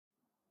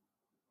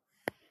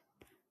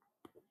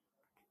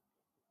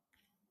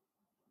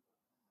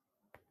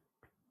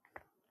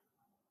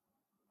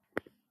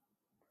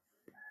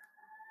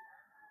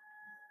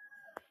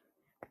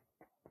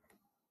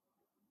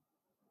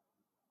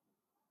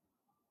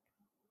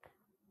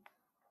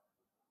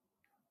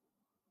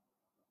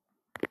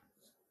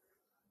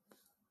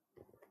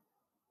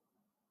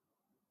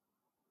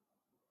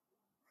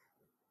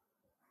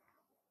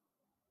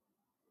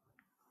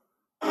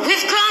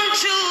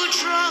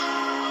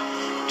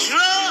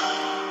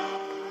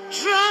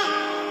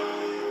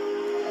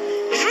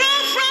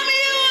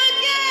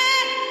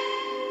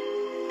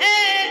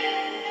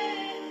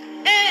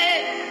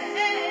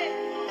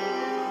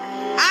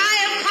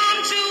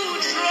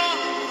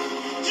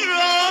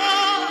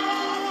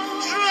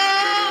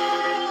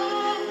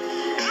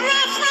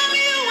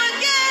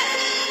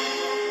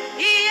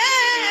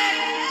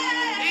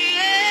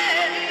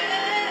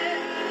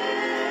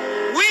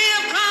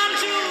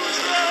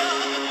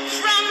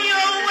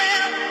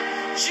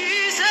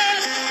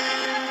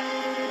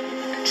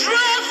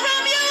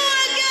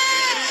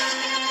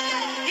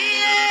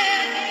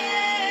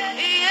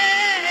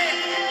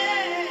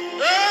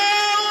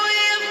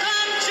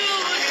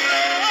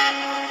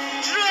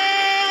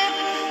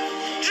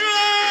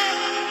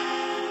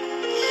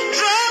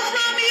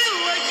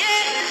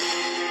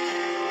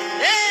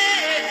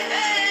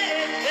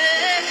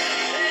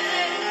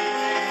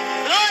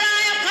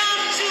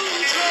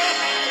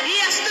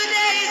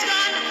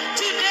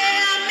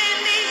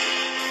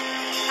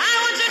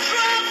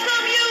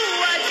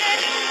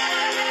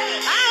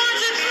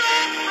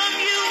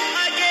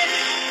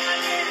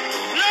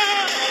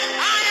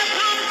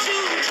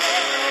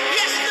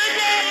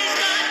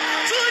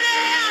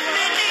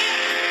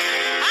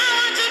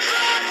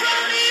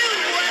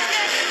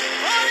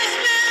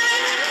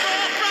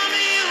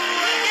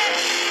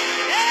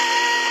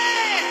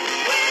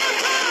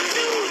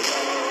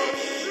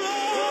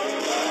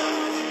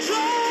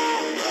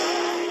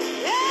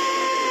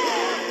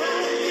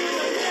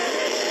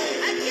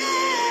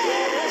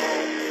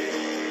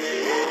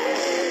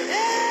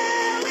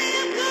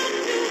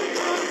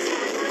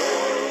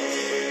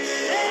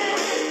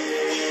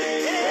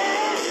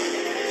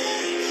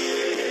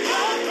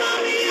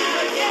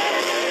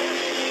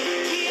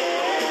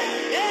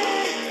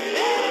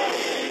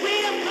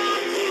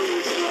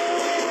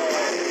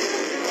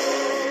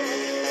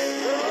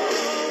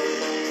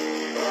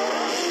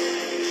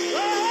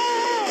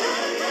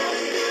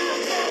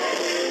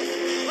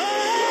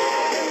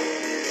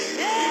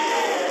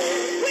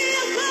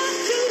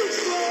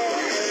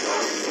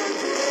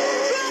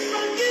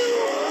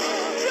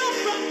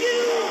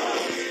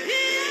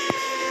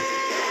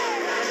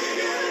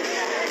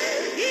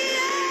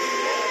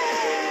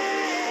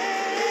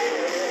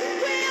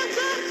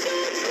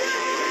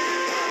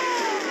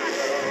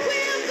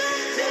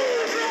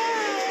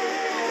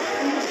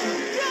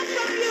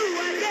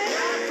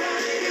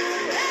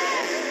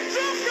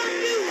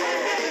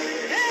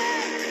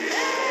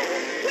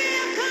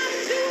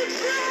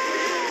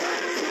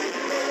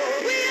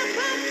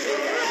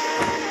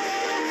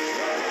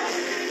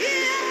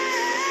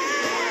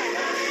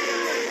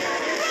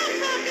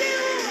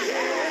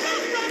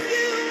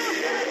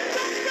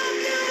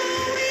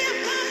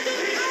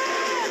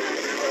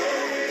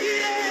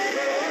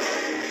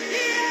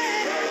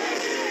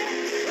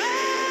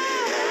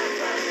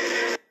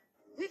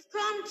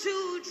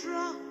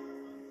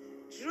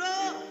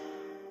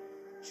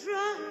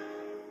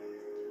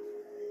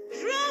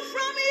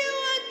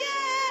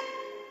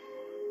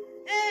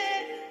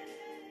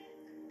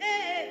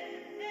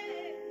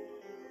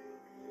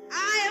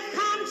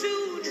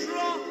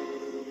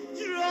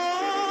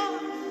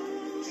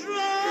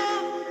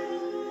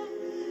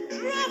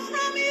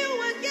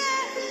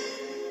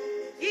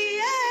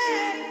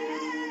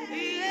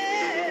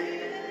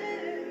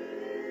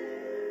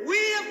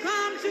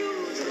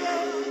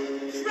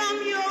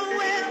from your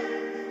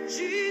well,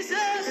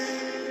 Jesus.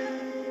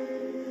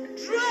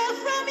 Draw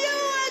from you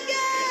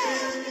again.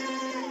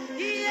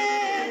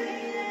 Yeah,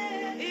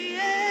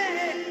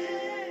 yeah.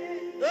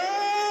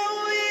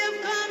 Oh, we have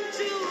come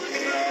to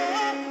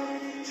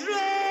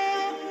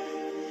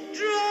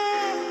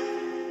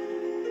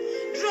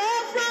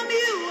draw from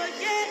you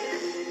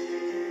again.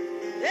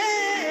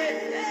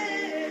 Hey,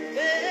 hey,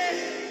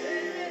 hey.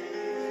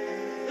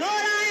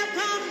 Lord, I have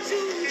come to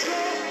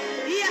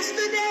draw.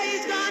 Yesterday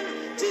is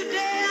gone.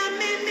 Today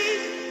I'm in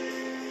need.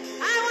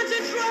 I want to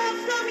draw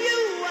from you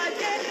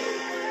again.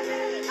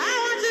 I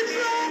want to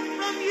draw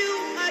from you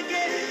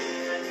again.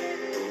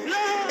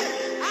 Lord,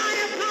 I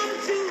have come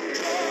to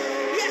draw.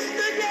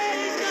 Yesterday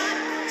is gone.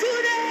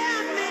 Today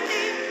I'm in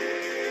need.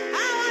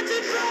 I want to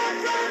draw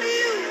from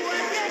you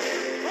again.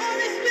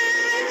 Holy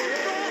Spirit,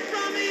 draw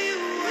from you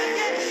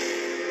again.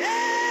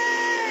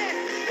 Hey,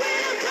 we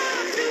have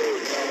come to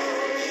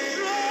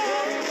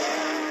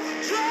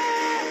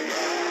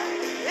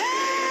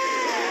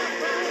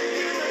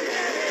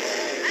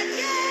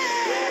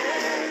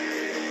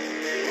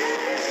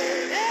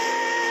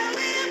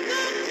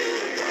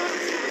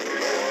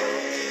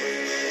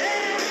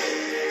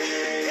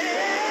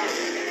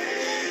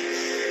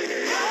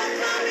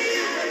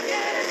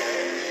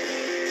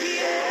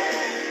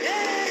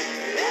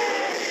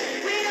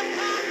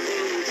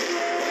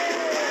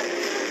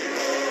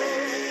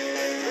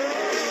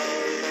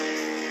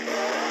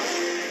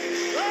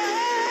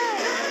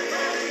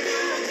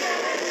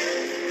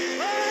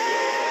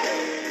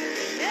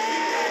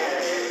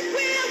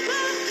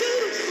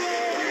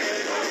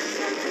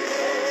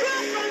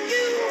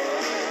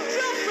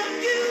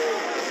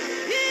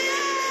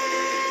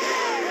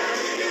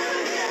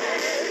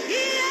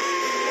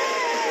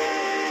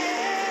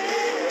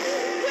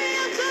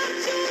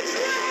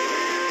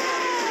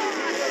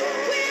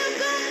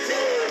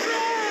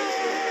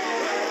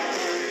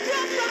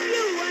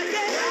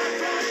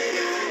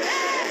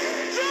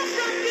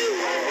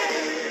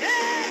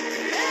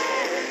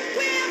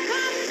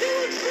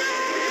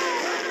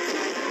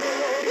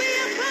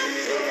we've come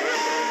to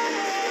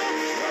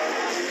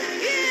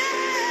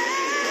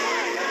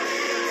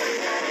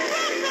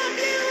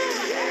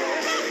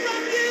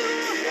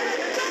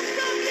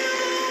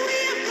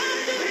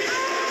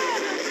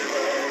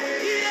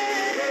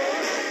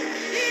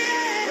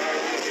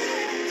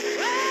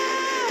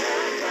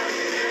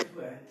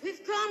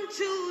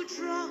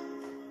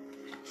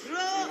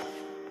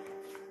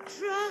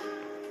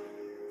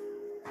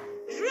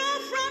draw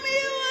from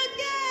you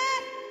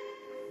again.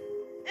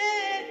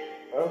 Hey,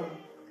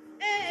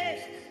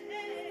 hey,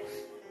 hey.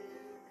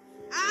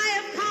 I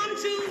have come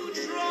to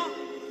draw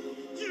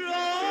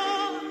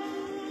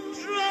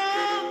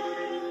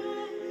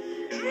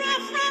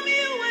from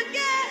you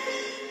again.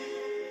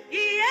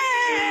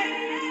 Yeah,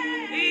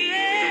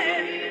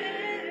 yeah.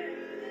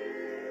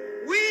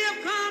 We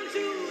have come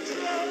to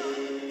draw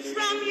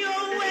from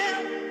your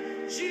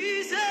well,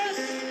 Jesus.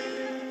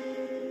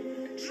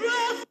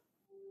 Draw.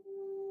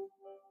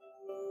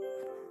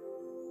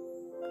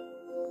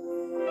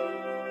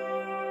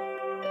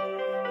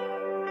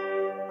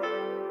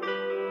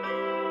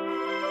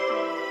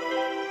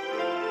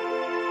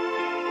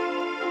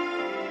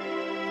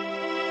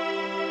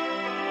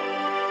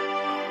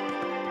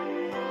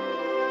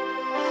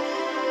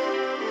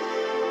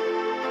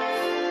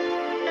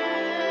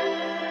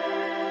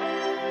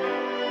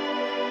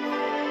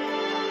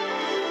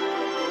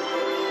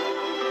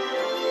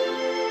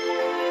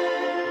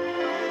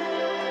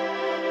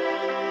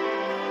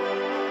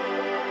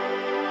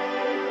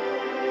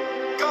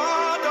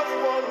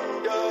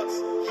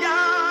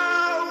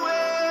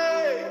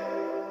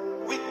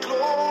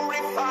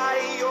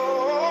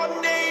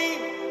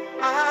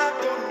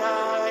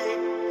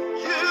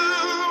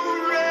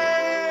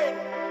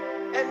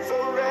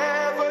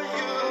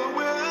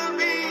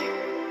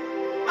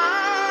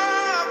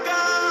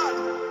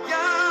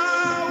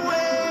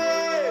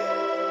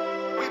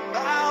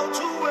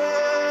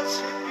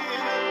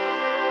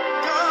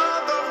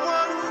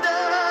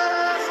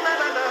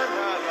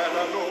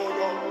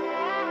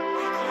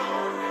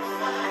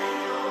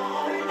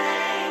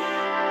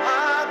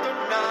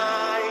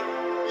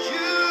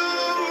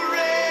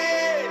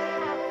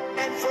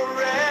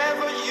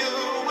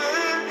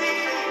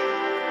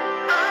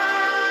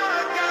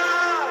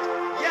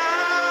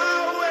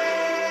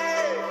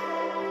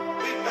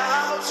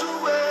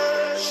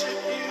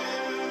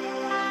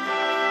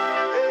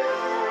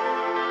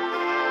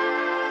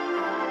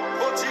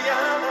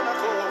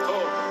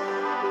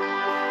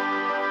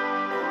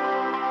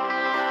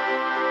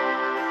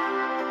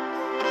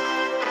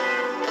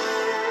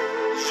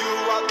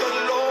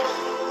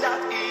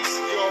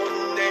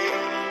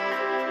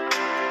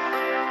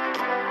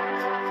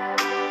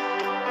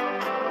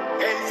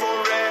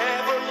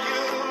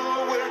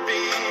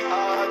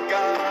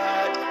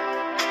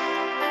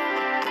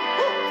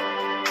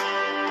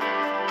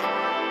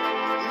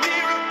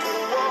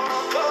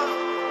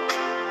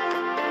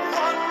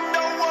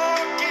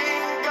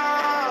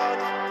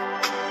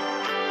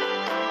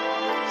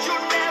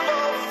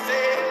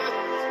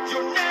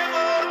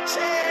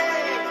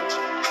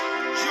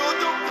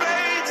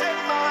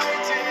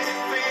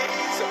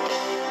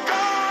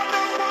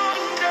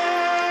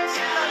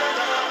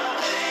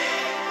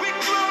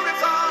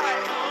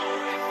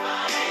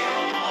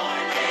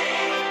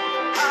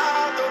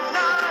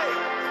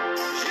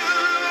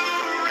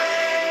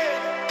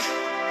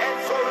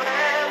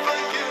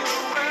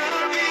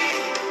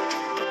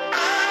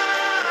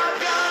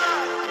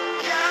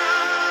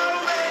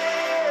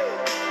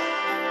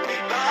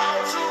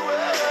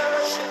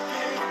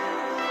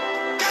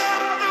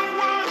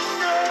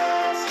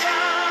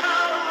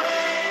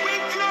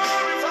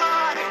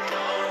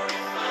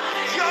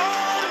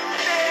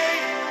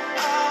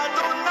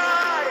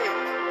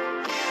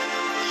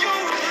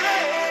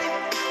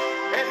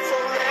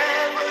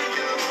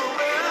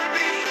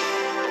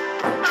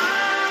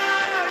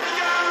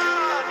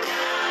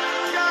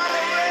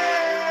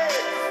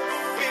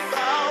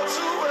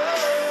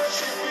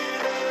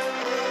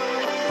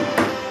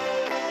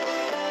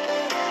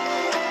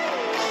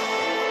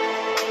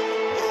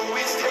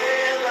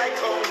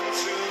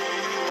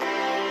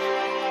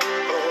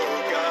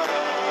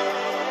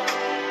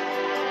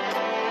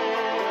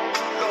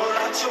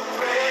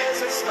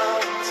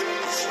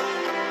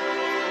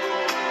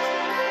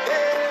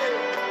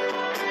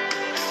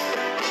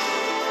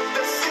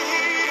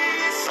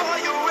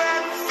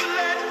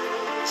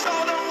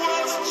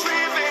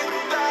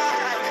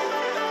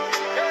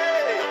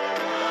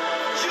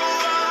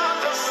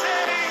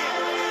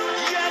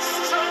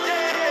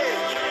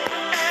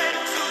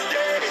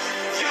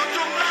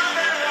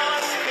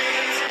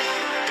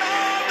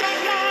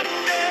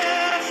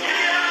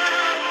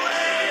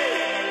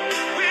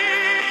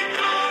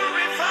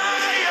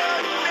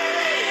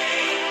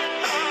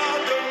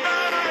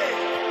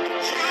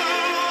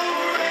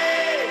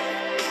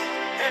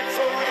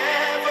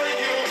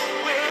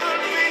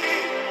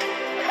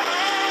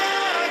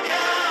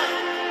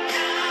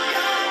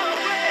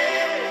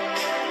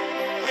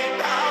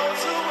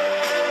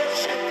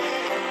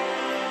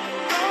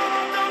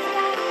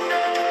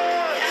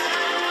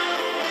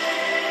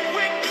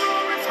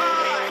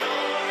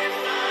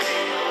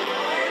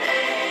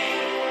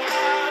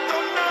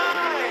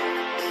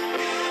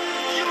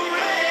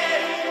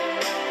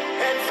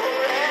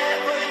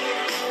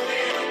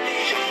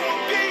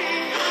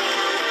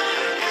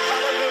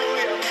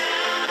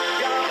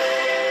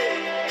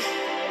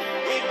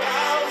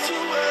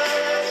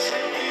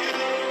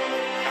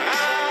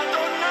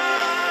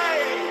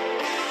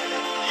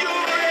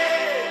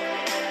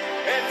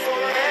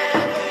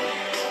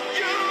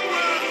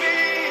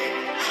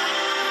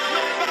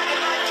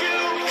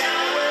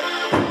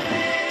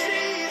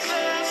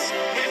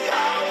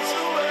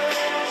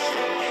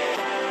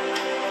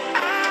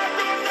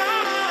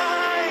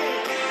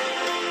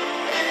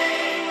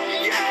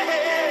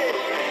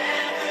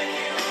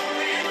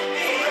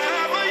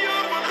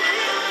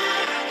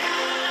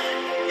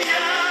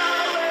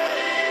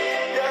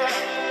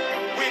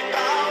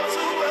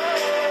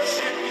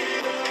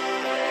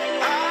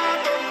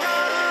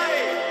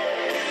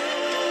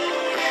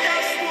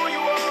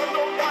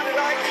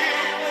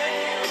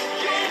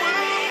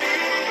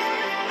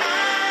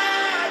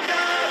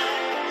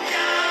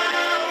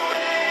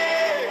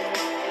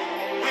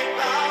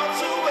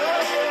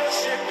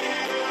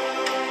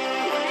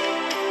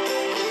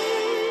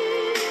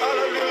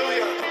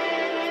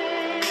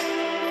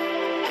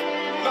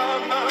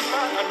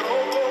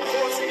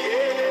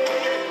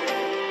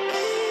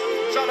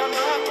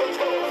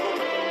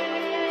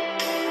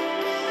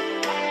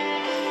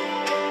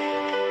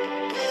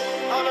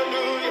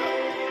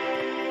 Hallelujah.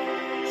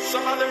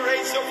 Somebody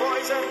raise your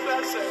voice and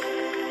bless him.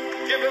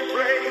 Give him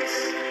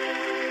praise.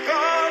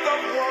 God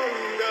of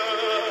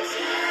wonders.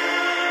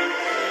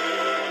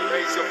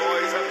 Raise your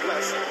voice and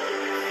bless him.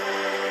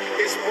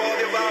 He's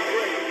worthy of our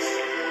praise.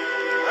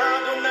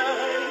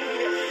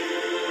 Adonai.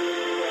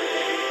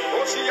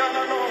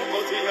 Oceana no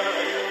Motia.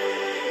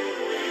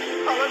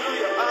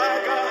 Hallelujah. Our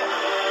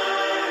God.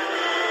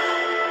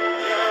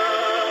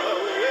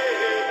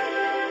 Yahweh.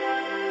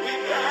 We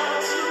bow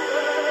to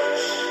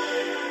worship.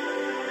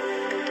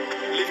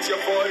 Lift your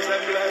voice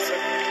and bless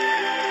him.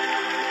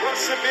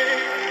 Worship him.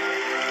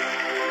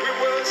 We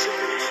worship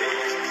you,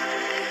 Jesus.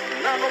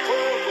 Namo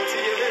Koko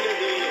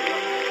Tielele.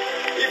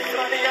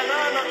 Ifrani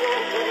Yanana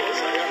Koko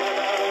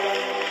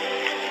Sayana.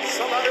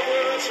 Somebody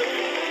worship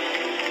you.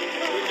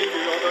 We give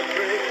you all the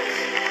praise.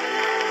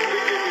 We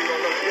give you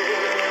all the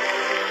glory.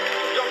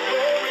 Your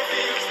glory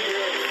fills the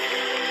earth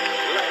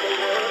like the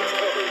waters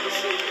cover the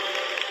sea.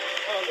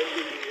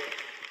 Hallelujah.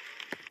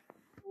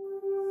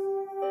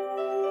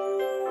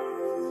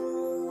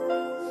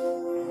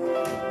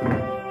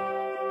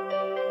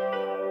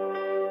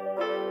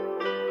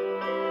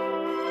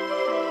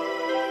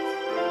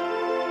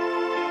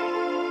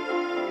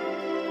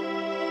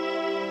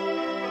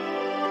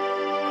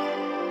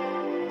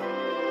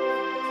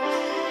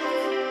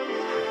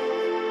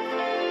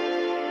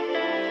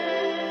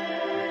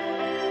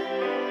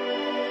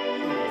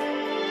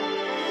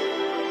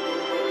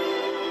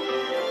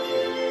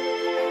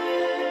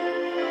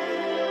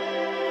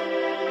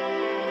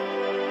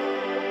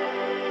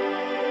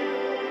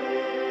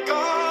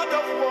 God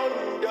of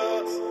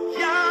wonders,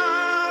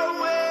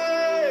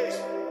 Yahweh,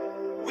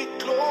 we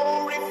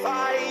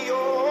glorify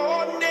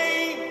your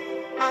name,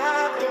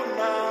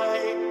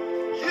 Adonai.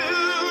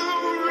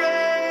 You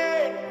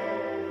reign,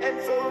 and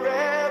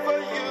forever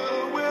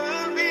you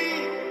will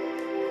be.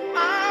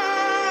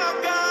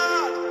 Our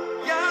God,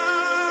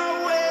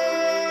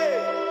 Yahweh,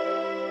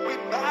 we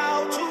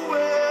bow to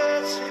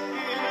worship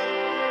you.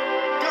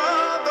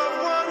 God of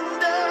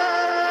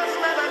wonders,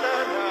 na na na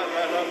na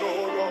na na no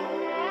no.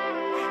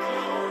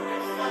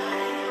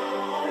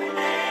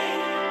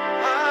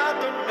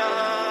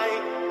 Adonai,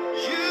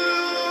 you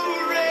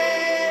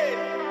reign,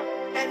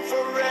 and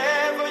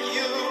forever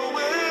you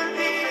will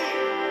be.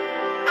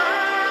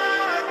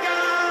 Our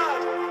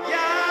God,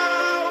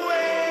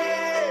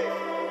 Yahweh,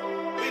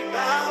 we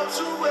bow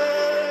to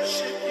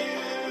worship you.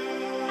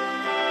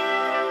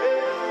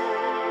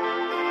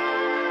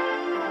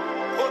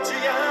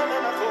 Otiana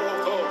na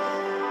foto.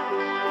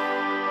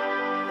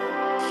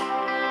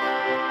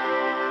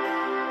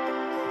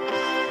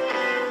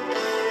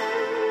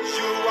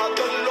 You are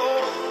the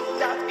Lord,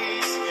 that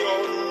is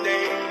your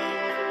name.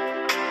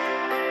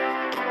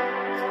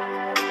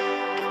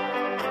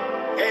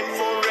 And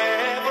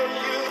forever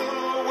you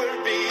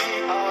will be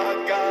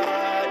our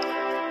God.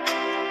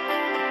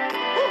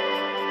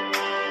 Woo.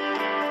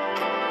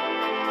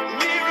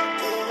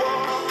 Miracle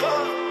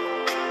worker,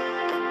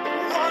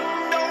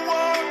 wonder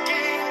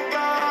working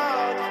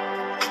God.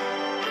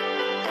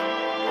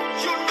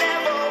 You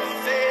never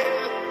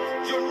fail,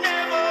 you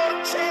never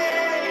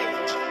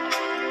change.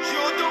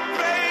 You do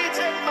great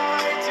and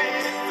mighty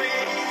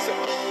things.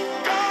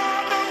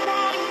 God of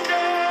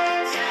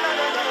wonders, na,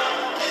 na, na.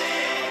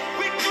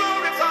 We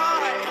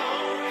glorify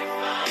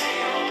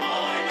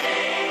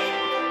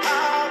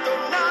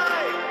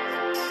Adonai.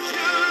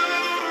 You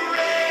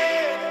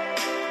reign,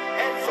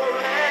 and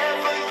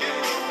forever you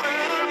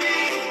will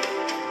be.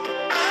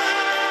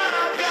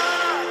 Our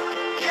God,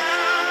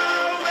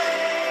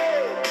 Yahweh,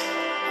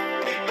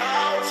 we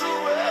bow to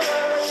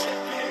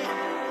worship you.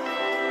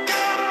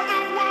 God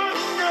of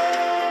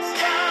wonders,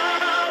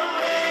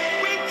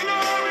 Yahweh, we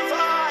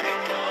glorify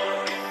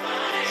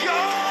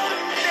your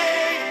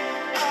name,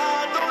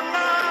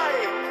 Adonai.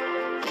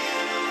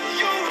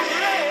 You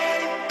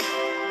reign,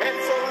 and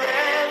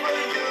forever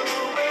you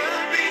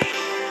will be.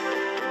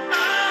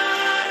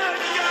 Our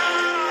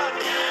God,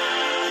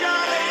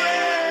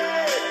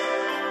 Yahweh,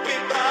 we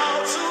bow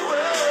to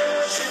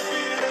worship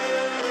you.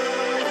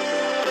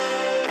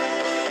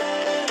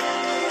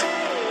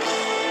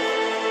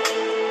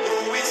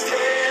 Who is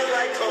there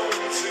like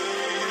unto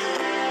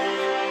you,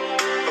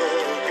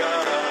 oh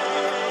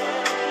God?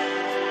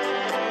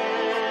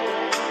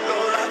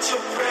 Lord, at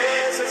your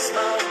presence,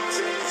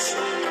 mountains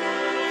move.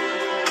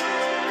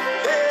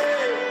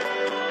 Hey,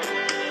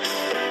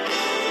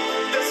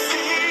 the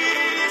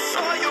sea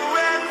saw you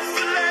and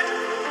fled.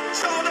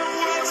 Jordan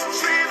was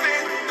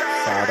driven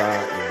back. Father,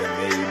 in the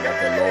name of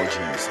the Lord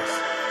Jesus,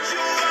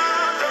 You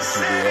are the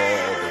we give you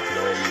all the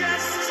glory, we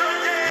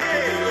yesterday,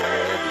 give you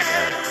all the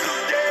honor.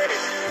 today.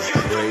 We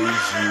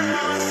praise you,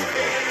 O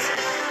God.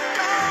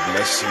 We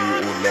bless you,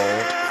 O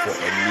Lord, for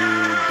a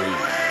new day.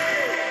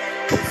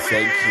 We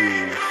thank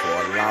you for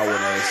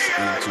allowing us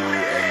into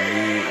a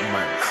new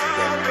month,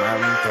 the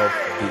month of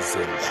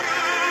December.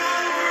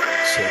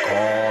 Take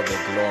all the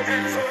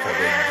glory for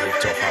the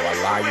gift of our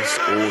lives,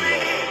 O Lord.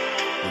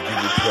 We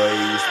give you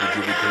praise, we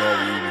give you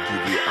glory, we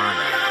give you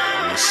honor.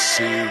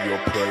 Receive your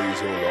praise,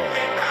 O Lord,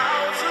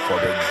 for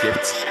the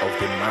gift of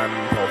the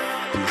month of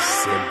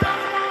December.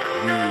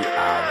 We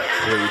are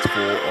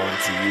grateful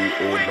unto you,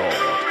 O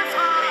Lord,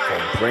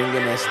 for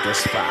bringing us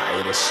this far.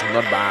 It is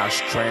not by our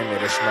strength,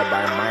 it is not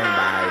by mind,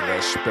 by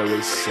the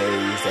Spirit,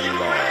 says the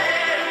Lord.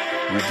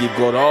 We give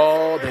God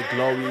all the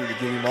glory, we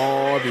give him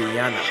all the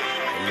honor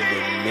in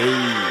the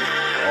name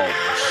of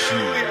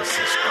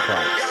Jesus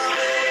Christ.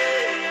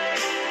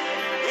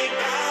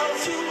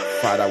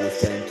 Father, we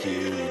thank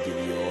you, we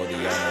give you all the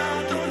honor,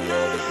 we give you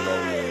all the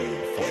glory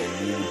for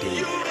a new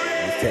day.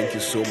 We thank you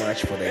so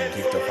much for the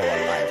gift of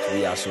our life.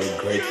 We are so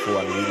grateful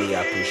and really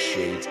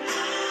appreciate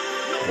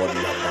what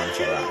you have done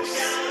for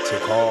us.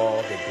 Take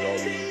all the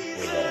glory,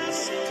 O Lord.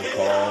 Take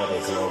all the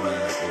glory,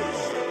 O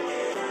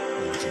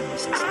Lord. In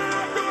Jesus'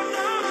 name.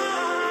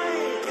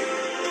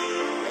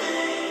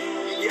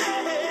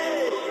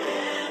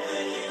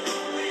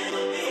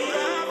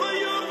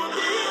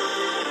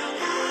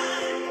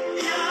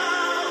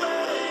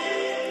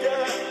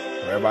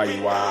 Wherever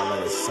you are,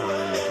 under the sound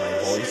of my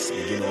voice,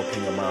 begin to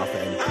open your mouth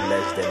and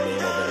bless the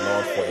name of the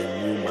Lord for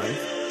a new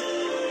month.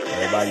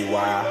 Wherever you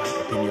are,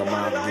 open your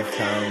mouth, give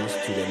thanks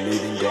to the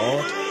living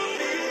God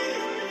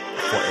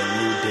for a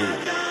new day.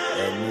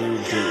 A new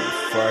day,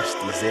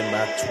 1st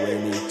December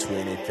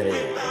 2023.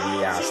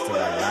 We are still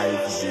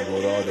alive. We give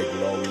God all the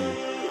glory.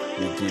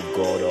 We give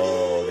God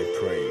all the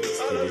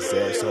praise. He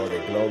deserves all the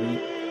glory.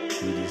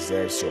 He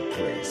deserves your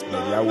praise.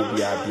 Maybe I will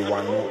be a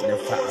one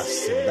never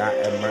asida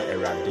Emma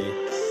Erade.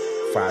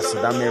 Fast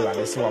that may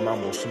rather say one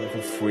man was for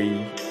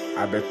free.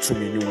 I bet 2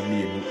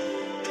 million.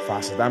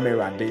 Fast that may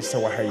rather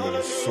say what I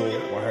am so,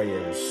 what I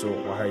am so,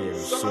 what I am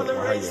so, what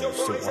I am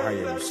so, what I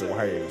am so, what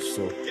I am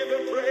so.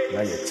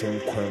 Now you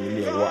think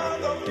me what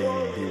I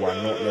did. You are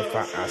not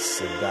never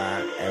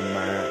asida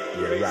Emma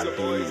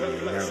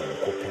Erade now.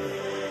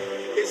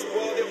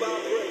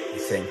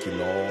 Thank you,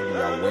 Lord. You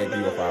are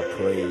worthy of our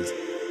praise.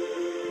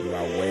 You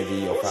are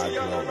worthy of our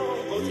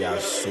glory. We are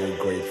so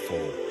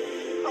grateful.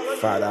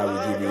 Father,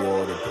 we give you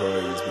all the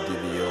praise. We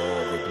give you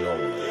all the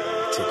glory.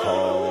 Take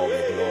all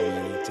the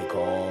glory. Take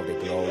all the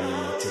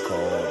glory. Take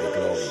all the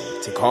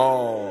glory. Take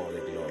all the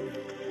glory.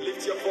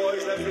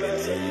 In the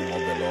name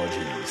of the Lord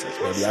Jesus.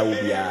 Maybe I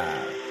will be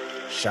a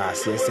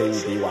Shasi say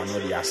will be one of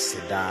the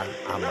Asida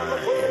Ama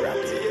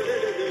Eradi.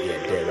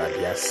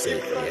 Yedera say,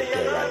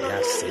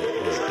 Yedera say,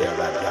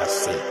 Yedera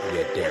say,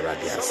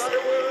 Yedera say.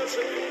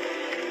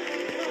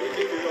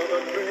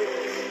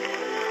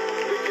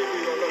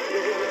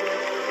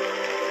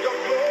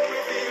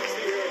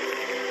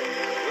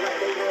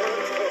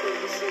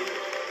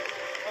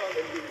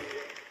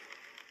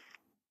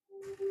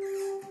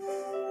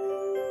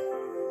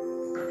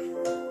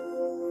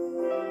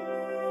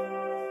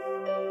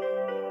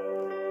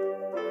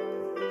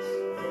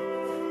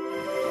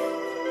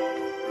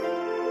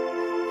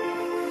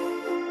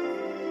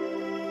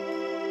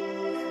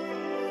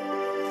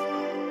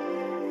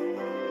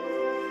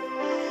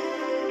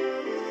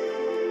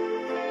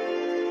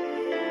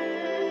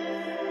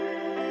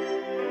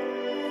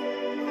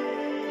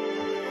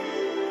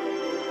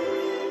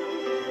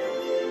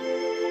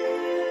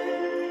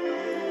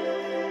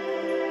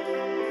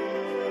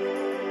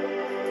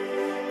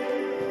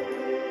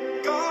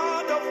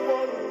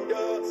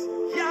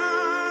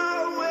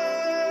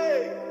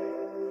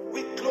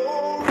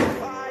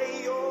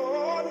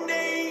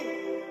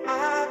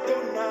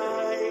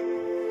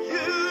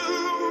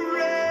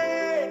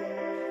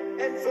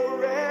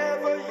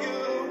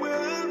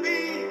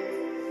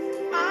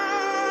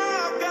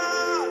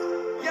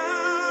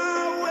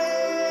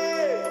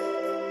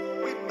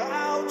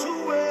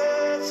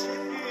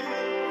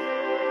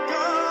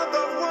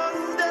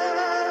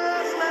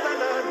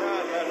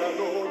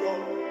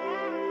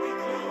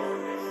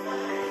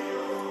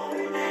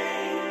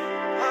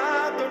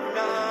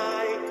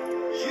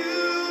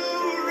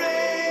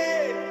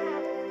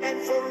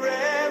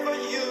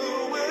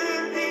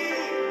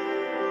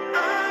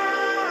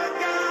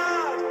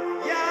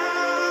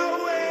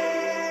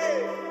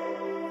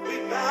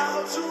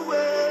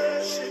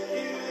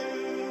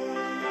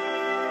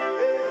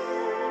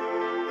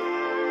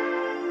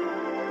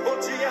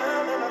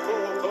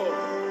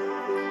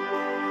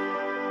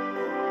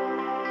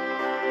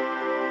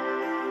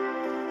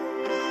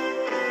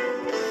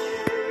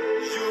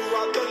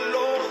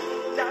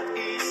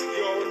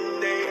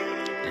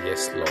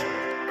 Yes, Lord.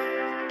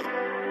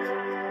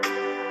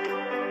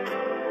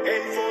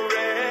 And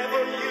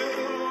forever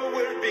you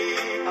will be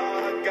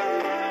our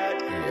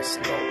God. Yes,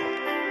 Lord.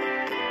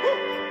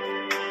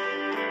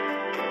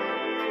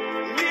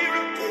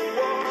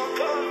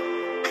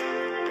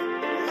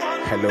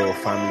 Hello,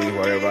 family,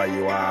 wherever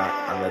you are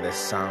under the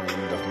sound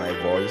of my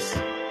voice.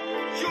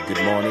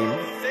 Good morning,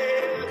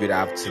 good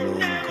afternoon,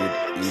 good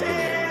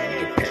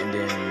evening,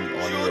 depending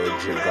on your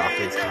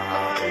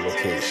geographical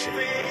location.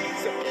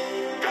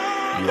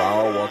 You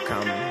are all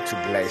welcome to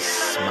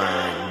bless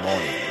my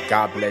morning.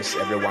 God bless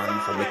everyone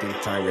for making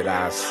time with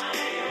us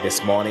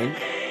this morning.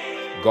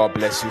 God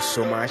bless you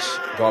so much.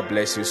 God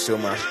bless you so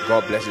much.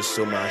 God bless you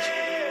so much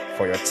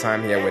for your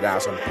time here with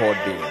us on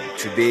Podbean.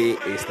 Today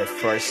is the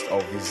 1st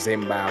of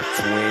December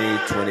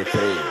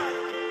 2023.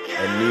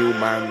 A new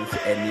month,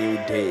 a new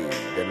day.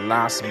 The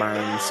last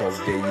month of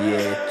the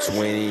year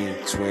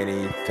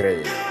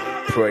 2023.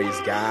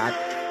 Praise God.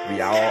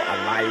 We are all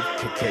alive,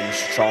 kicking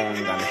strong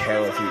and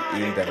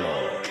healthy in the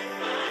Lord.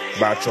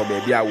 But your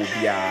baby, I will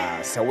be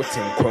a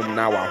Sawatin Kom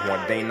now,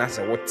 what day, not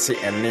a what say,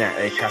 and near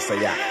a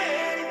Casaya.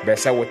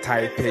 Besa will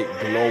type it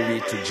glory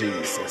to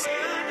Jesus.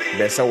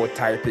 Besa will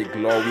type it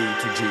glory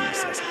to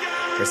Jesus.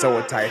 Besa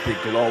will type it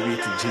glory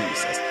to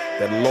Jesus.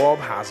 The Lord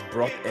has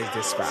brought us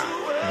this far.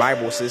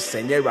 Bible says,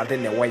 Seigneur, rather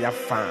than where you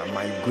found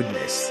my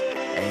goodness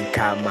and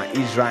karma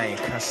Israel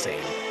can say.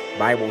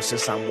 Bible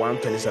says Psalm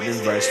 127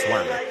 verse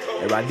 1.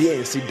 Eradi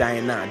and see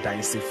Diana,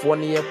 Dynasty 4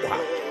 near qua.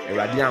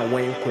 Eradi and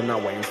Wayne Kuna,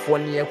 Wayne 4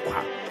 near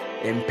qua.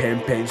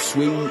 Impempen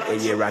swing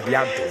a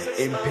radiado.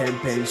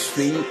 Impempen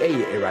swing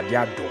a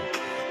radiado.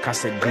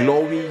 Cast a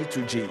glory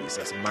to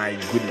Jesus. My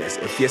goodness.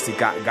 If yes,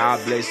 God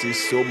bless you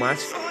so much.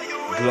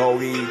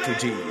 Glory to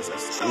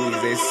Jesus. Who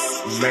is this?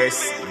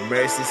 Mercy.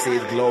 Mercy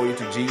says glory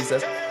to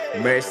Jesus.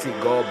 Mercy,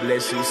 God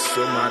bless you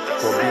so much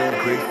for being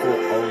grateful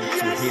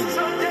unto Him.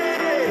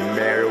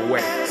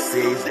 Meriwet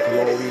says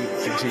glory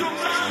to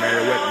Jesus.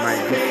 Meriwet, my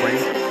good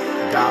friend,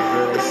 God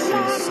bless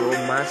you so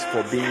much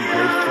for being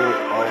grateful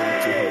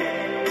unto Him.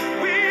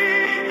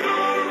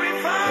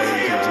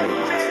 Thank you,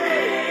 Jesus.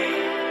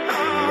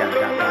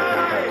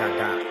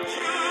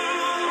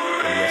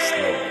 Yes,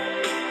 Lord.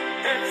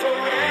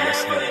 Yes,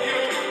 Lord.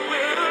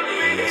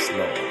 Yes,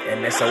 Lord. And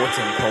that's what's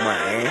in coma,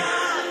 eh?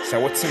 So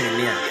what's in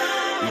here?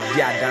 If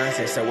you are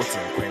dancing, so what's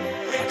in coma?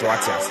 That's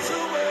what I say.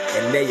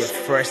 And then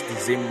 1st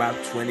December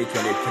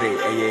 2023,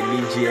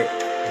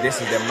 this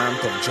is the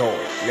month of joy.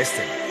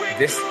 Listen,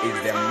 this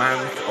is the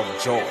month of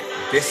joy.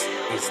 This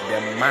is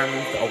the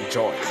month of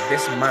joy.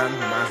 This month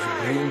must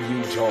bring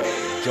you joy.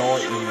 Joy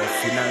in your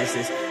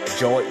finances,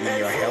 joy in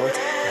your health,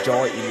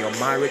 joy in your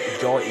marriage,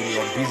 joy in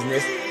your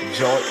business,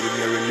 joy in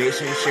your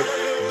relationship,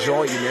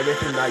 joy in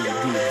everything that you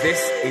do. This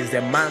is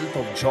the month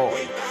of joy.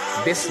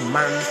 This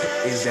month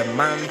is the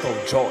month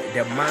of joy.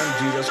 The month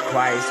Jesus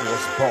Christ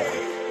was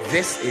born.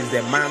 This is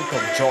the month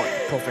of joy.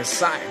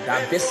 Prophesy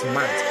that this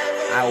month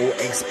I will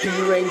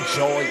experience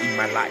joy in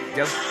my life.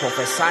 Just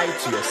prophesy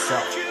to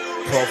yourself.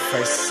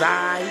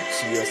 Prophesy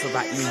to yourself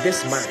that in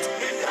this month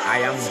I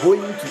am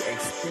going to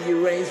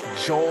experience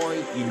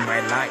joy in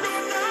my life.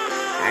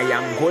 I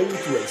am going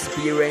to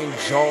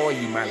experience joy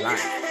in my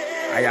life.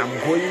 I am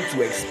going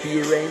to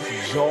experience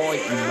joy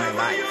in my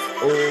life.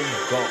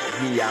 Oh God,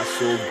 we are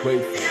so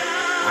grateful.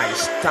 I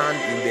stand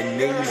in the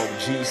name of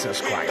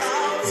Jesus Christ.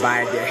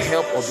 By the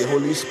help of the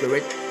Holy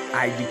Spirit,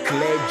 I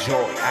declare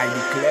joy. I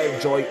declare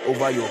joy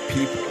over your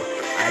people.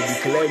 I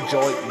declare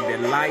joy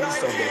in the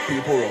lives of the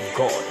people of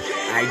God.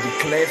 I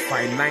declare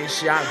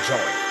financial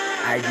joy.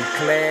 I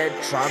declare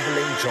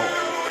traveling joy.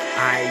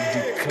 I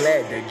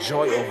declare the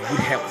joy of good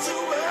health.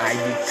 I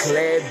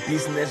declare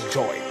business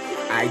joy.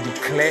 I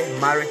declare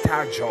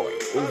marital joy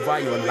over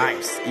your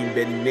lives in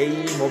the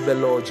name of the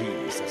Lord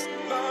Jesus.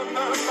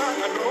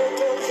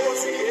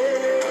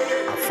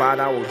 Our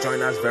Father will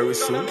join us very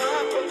soon.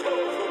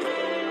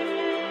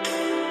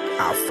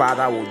 Our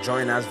Father will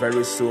join us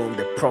very soon.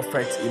 The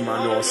Prophet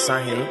Emmanuel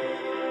Sahin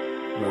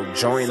will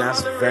join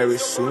us very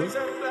soon.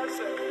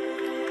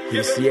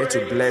 He's here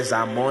to bless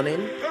our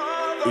morning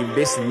in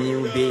this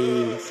new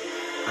day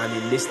and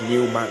in this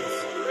new month.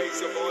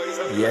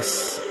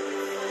 Yes,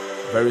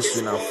 very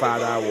soon our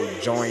Father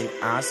will join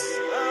us.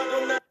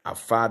 Our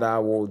Father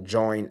will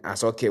join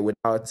us. Okay,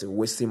 without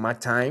wasting my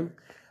time,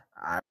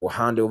 I will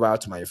hand over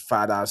to my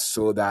Father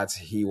so that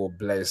He will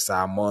bless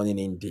our morning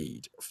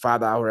indeed.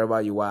 Father,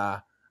 wherever you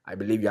are, I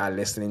believe you are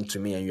listening to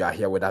me and you are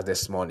here with us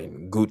this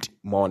morning. Good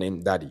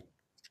morning, Daddy.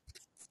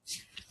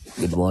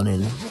 Good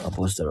morning,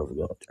 Apostle of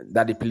God.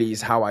 Daddy,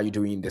 please, how are you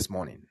doing this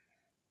morning?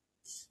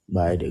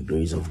 By the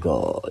grace of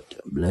God,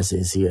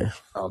 blessings here.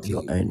 Okay,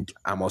 And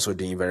I'm also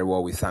doing very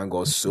well. We thank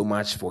God so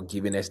much for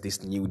giving us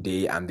this new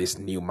day and this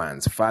new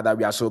month. Father,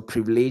 we are so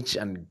privileged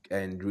and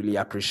really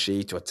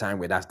appreciate your time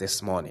with us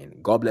this morning.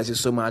 God bless you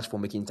so much for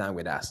making time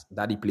with us.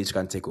 Daddy, please, you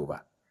can take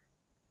over.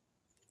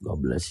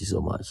 God bless you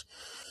so much.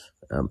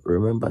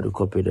 Remember to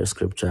copy the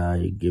scripture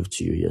I gave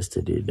to you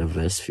yesterday, the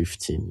verse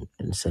 15,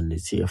 and send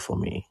it here for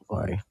me.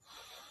 All right.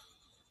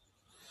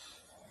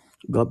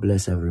 God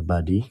bless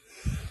everybody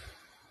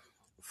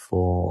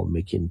for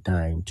making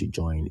time to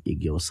join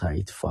Eagle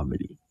Sight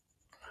family.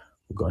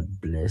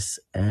 God bless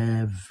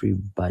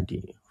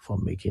everybody for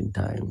making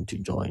time to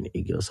join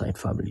Eagle Sight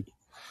family.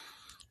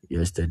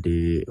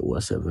 Yesterday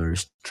was a very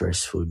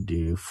stressful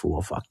day full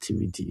of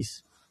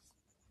activities.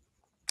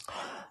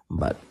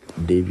 But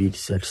David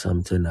said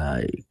something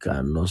I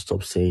cannot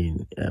stop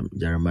saying.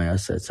 Jeremiah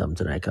said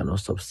something I cannot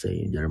stop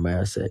saying.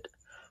 Jeremiah said,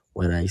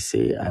 when I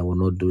say I will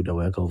not do the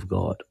work of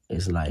God,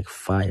 it's like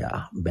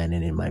fire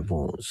burning in my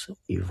bones.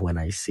 When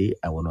I say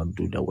I will not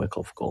do the work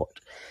of God,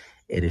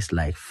 it is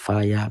like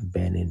fire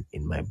burning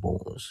in my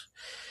bones.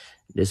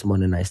 This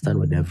morning I stand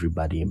with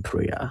everybody in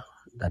prayer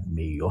that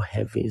may your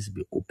heavens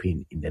be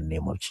open in the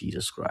name of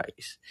Jesus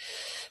Christ.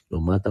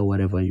 No matter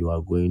whatever you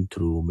are going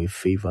through, may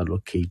favor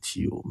locate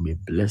you, may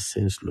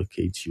blessings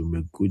locate you,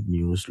 may good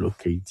news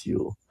locate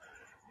you.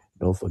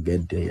 Don't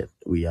forget that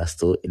we are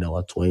still in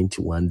our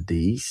 21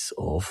 days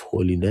of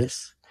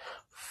holiness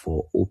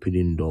for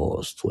opening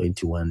doors.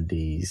 21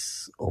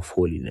 days of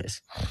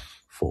holiness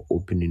for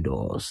opening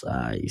doors.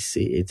 I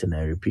say it and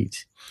I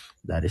repeat.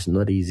 That is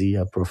not easy.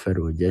 A prophet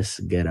will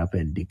just get up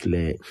and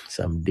declare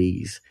some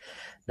days.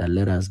 That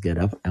let us get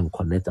up and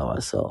connect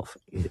ourselves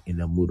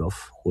in a mood of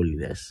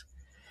holiness.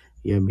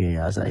 Hear me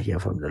as I hear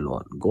from the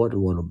Lord. God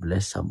will want to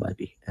bless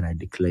somebody, and I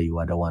declare you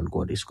are the one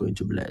God is going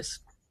to bless.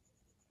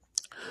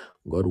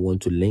 God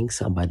want to link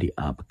somebody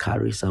up,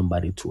 carry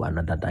somebody to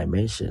another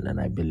dimension,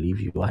 and I believe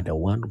you are the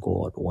one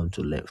God want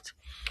to lift.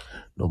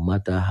 No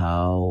matter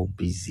how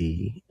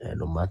busy and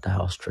no matter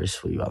how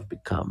stressful you have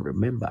become,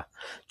 remember,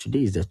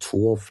 today is the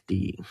 12th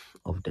day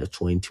of the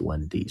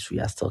 21 days. We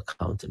are still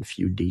counting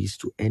few days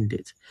to end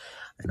it.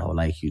 And I would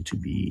like you to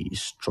be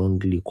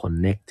strongly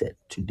connected.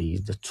 Today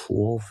is the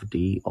 12th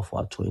day of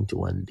our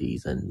 21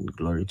 days, and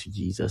glory to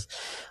Jesus.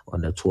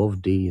 On the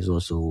 12th day is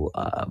also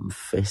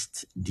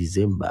 1st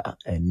December,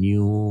 a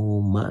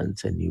new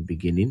month, a new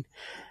beginning,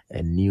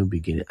 a new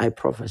beginning. I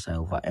prophesy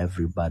over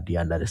everybody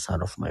under the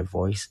sound of my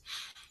voice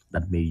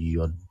that may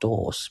your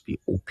doors be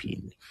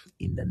open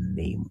in the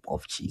name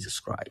of Jesus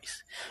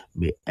Christ.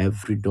 May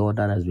every door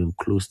that has been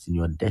closed in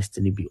your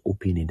destiny be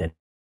open in the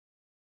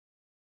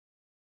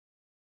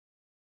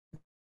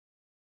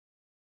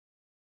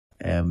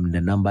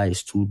the number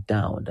is 2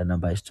 down. The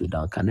number is 2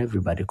 down. Can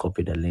everybody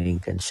copy the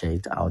link and share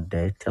it out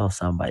there? Tell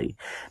somebody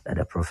that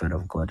the prophet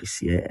of God is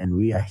here and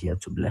we are here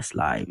to bless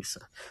lives.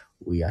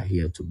 We are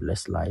here to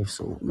bless lives,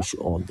 so we should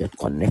all get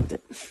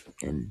connected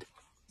and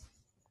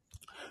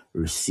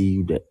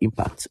receive the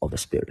impact of the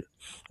Spirit.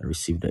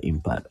 Receive the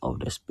impact of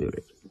the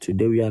Spirit.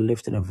 Today we are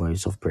lifting a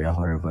voice of prayer.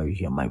 Wherever you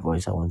hear my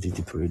voice, I want you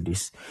to pray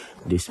this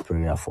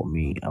prayer for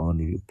me. I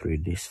want you to pray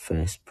this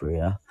first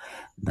prayer.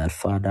 That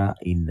Father,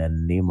 in the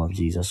name of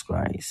Jesus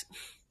Christ,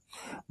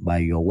 by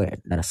your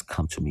word that has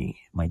come to me,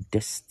 my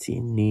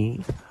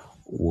destiny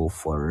will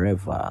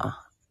forever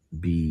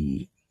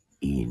be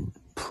in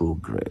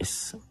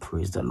progress.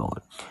 Praise the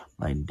Lord.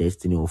 My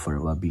destiny will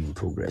forever be in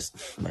progress.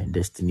 My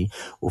destiny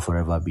will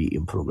forever be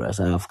in progress.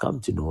 I have come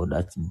to know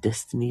that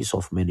destinies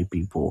of many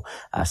people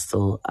are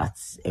still at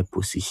a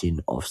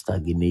position of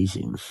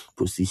stagnation.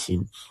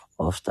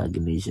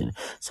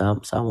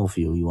 Some of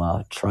you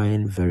are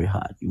trying very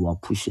hard. You are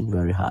pushing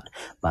very hard,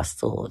 but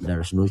still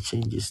there is no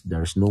changes.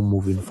 There is no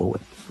moving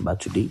forward. But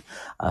today,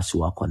 as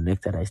you are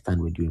connected, I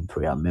stand with you in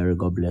prayer. Mary,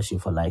 God bless you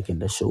for liking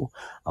the show.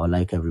 I would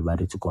like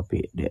everybody to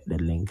copy the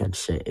link and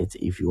share it.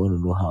 If you want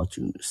to know how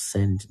to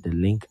send the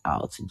link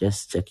out,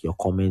 just check your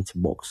comment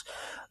box.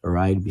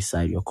 Right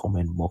beside your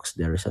comment box,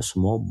 there is a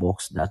small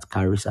box that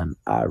carries an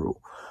arrow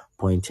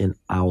pointing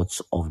out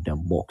of the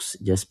box.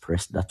 Just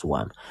press that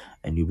one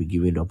and you'll be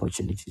given the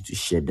opportunity to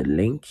share the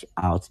link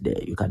out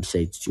there. You can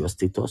share it to your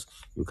status,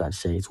 you can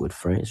share it with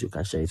friends, you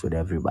can share it with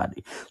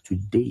everybody.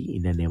 Today,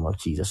 in the name of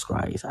Jesus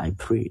Christ, I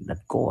pray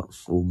that God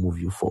will move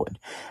you forward.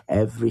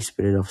 Every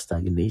spirit of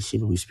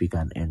stagnation, we speak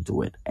an end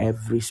to it.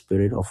 Every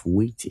spirit of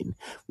waiting,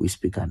 we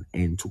speak an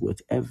end to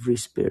it. Every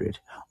spirit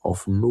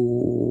of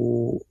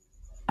no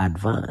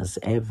advance,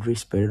 every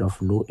spirit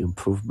of no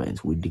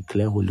improvement, we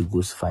declare Holy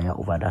Ghost fire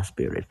over that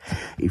spirit.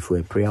 If you're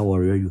a prayer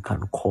warrior, you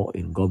can call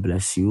in. God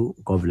bless you.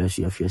 God bless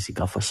you,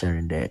 Afiasika, for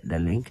sharing the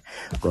link.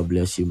 God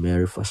bless you,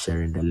 Mary, for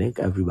sharing the link.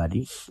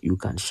 Everybody, you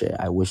can share.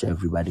 I wish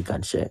everybody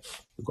can share,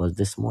 because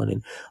this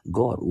morning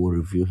God will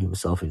reveal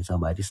himself in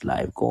somebody's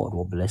life. God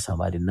will bless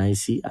somebody.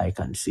 Nancy, I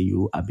can see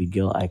you.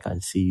 Abigail, I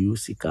can see you.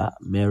 Sika,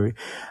 Mary,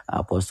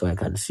 Apostle, I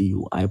can see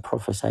you. I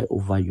prophesy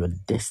over your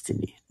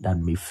destiny that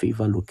may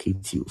favor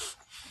locate you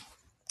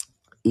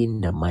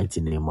in the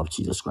mighty name of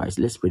Jesus Christ.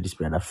 Let's pray this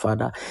prayer.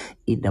 Father,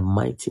 in the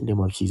mighty name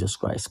of Jesus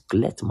Christ,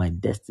 let my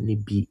destiny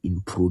be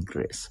in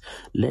progress.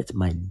 Let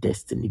my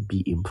destiny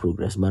be in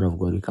progress. Man of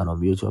God, you can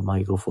unmute your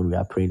microphone. We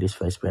are praying this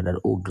first prayer that,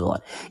 oh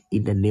God,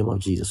 in the name of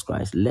Jesus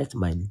Christ, let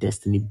my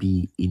destiny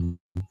be in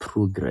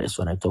progress.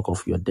 When I talk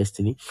of your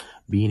destiny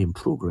being in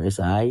progress,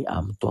 I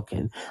am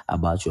talking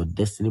about your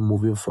destiny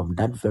moving from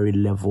that very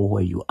level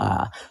where you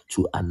are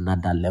to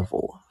another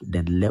level.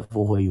 The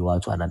level where you are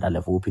to another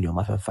level. Open your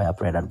mouth and fire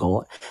prayer that,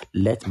 God,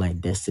 let my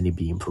destiny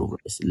be in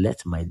progress.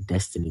 Let my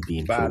destiny be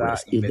in Father,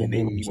 progress. in In the the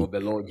name of name Jesus, of the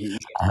Lord Jesus,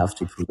 I have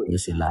to I pray.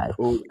 progress in life.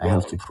 Oh I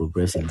have God, to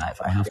progress in let life.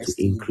 I my have to destiny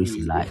increase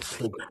in be in life.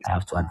 progress. I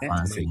have to Let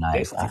advance my in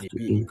life. I have destiny to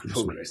be in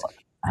increase, oh progress. God.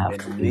 I In have the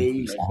to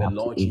name increase. of I the have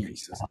to Lord increase.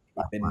 I Jesus. have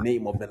In to the advance.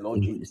 name I of have the to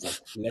Lord increase.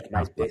 Jesus. Let I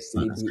my have to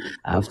destiny advance. be in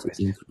I have to progress.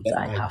 increase. Let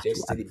I my have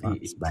to destiny be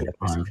advance in by the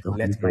progress. power of the Holy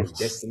Let my Ghost.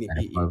 destiny By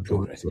the be power in of the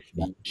Holy progress. Ghost.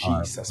 By In the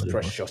power of the Jesus' Holy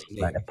Ghost. precious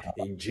By name. the power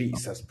of In the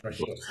Jesus' Holy Ghost.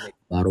 precious name.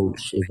 Baru my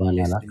Shivala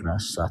destiny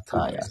be in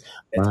Grasataya. progress.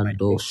 Let my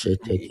Mando destiny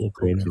be in Sheteke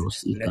progress.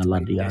 Prendos Let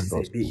my Ikaladiandos.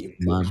 destiny be in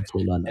progress.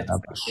 Mantula Let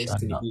my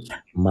destiny Ladabashanda. be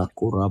in progress.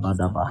 In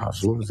Makurabada the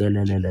mighty name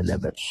of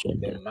Jesus. In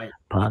Bahazunzelelebeshende. the mighty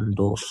name of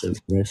Pando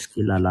Jesus.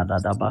 Sevreski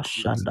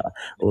Ladabashanda.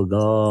 Let Oh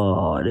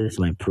God, it is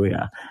my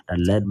prayer that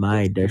let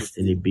my my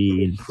destiny be destiny in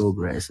be in progress.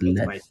 progress. Let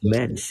Let my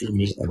men destiny be see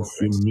in me and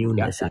see progress.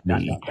 newness in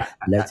me.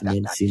 Let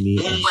men see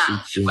me and see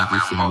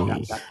changes in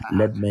me.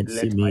 Let men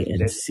see Let my me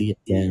and see destiny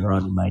a turn be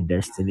around in in my progress.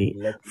 destiny.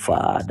 Let my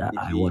Father, destiny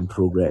I be in want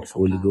progress. progress.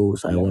 Holy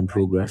Ghost, I Let want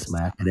my progress.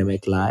 My destiny be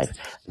academic in life,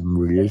 progress.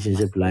 Let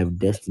my relationship life,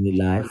 destiny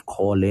destiny be life,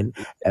 calling,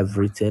 in the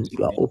everything. mighty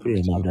You are name of opening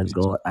your mouth that Jesus.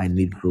 God, I In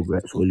need the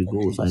progress. name Holy of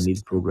Ghost, I Jesus.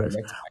 need progress.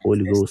 Let my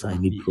Holy Ghost, I destiny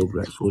need be in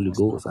progress. Holy progress.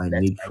 Ghost, I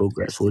Let need my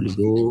progress. Holy destiny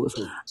be in Ghost,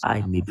 progress.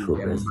 I need In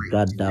the progress.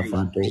 mighty name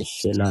of Gadavado Jesus.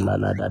 Shela la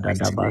In la the da da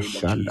da mighty ba name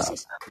of shanda.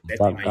 Jesus.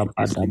 Let my Vagabada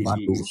destiny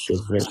be badu in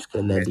progress.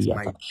 shevreske Let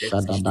my lediata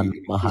destiny be shadadana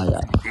in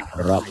mahaya. progress.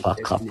 Let my Rapa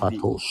destiny be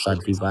kapato in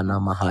progress. shadivana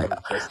Let my mahaya.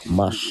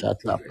 destiny be in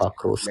Mashata progress.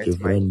 pakroske Let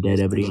my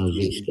vrendere destiny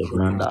be in briazuske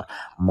progress. vranda.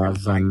 In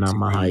the Mazana mighty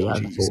name of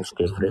Jesus.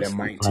 mahayantoske In the vreski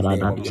mighty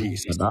name parada of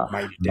Jesus. diantada.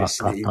 My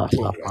destiny in Makapa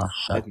progress. papa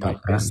Let shata my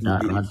destiny branda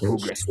be in rado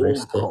progress.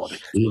 Oh shevreske. God,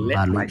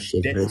 let Imbalu my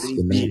destiny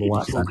shevreske be in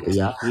menwa progress.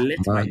 satia.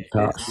 Let my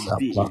Manta destiny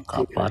be shapa in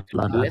progress.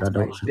 kapala Let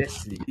my dadados.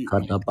 destiny be in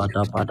Kada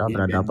bada progress. bada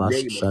In the brada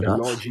name of the bashada.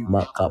 Lord Jesus.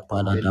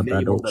 Makapala In the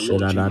name dabrado of the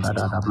Lord shela da da Jesus.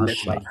 da da Let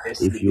basha. my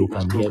destiny If you be in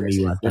can hear me, progress.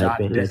 you are Let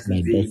our typing. Let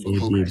destiny my be in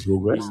destiny be in progress.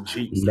 progress. In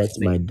Let Jesus'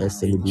 my name.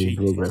 destiny In be in Jesus'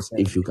 progress.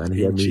 name. If you can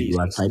hear In me, you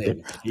are Jesus' name.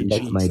 typing. In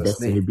Let my Jesus'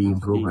 destiny name. be in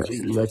In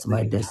progress. Let Jesus'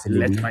 my name.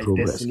 destiny Let be in my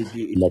progress. destiny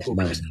be in Let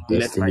my progress.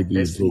 Let my destiny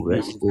be in destiny be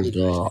progress. in Oh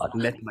progress. God,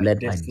 Let my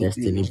let my destiny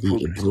be destiny in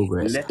be in progress.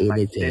 progress. Let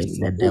my Anything destiny,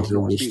 the oh devil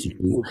Lord, wish be to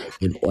in do progress.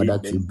 in order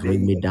In the to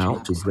bring name me of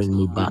down, to Jesus. bring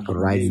me In back the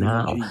right name of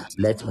now, Jesus.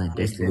 let my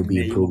In the destiny be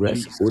in name of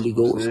progress. Jesus. Holy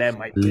Ghost, Let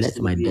my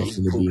let destiny my be in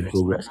destiny be in progress.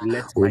 progress.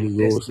 Let my Holy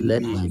Ghost, destiny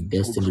let be my in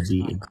destiny progress.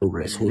 be in In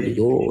the progress. Holy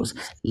name of Ghost,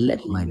 Jesus.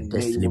 let In my the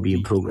name destiny of be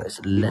in Jesus. progress.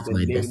 In Let the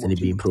my name of destiny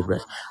be in Jesus.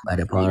 progress In by the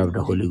the power name of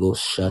the of Holy Jesus.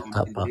 Ghost. In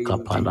the name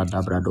of Shatapakapala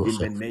Jesus. In dabradose.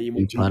 the name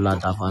of Ipala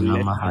Jesus. davana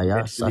Let my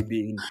mahaya destiny sat.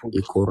 be in progress.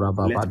 Ikora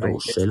Let my babado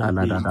shela destiny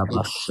la be da in da progress.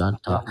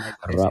 bashanta Let my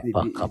destiny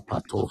rapa be in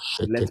progress. kapato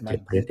Let my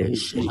shetete prede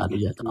destiny be shela in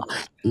diata.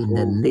 progress. In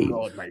the Oh name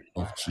God, my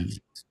of Father. Jesus.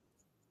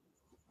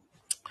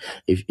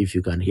 If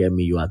you can hear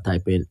me, you are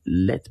typing,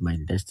 let my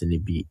destiny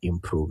be in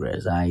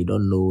progress. I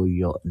don't know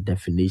your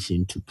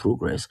definition to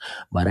progress,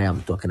 but I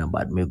am talking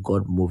about may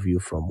God move you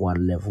from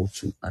one level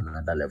to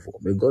another level.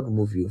 May God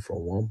move you from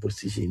one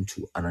position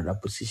to another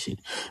position.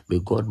 May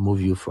God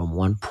move you from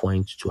one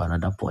point to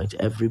another point.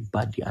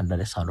 Everybody under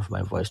the sound of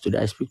my voice. Today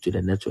I speak to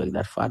the network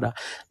that, Father,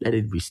 let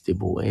it be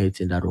stable.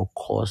 Anything that will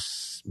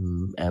cause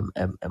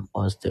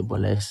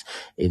unstableness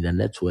in the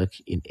network,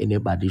 in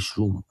anybody's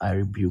room, I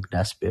rebuke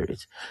that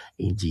spirit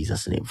in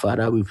Jesus' name.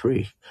 Father, we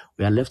pray.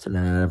 We are left in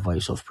another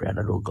voice of prayer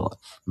that, oh God,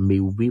 may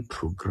we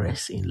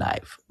progress in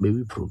life. May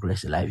we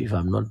progress in life. If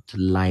I'm not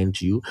lying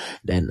to you,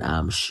 then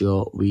I'm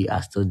sure we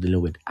are still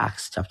dealing with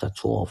Acts chapter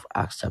 12.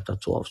 Acts chapter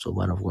 12. So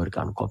one of God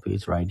can copy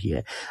it right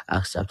here.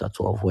 Acts chapter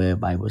 12, where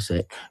Bible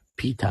said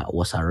Peter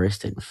was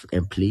arrested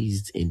and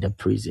placed in the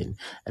prison.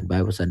 And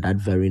Bible said that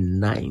very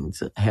night,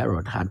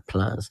 Herod had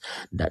plans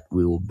that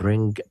we will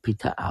bring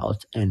Peter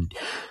out, and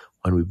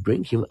when we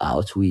bring him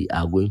out, we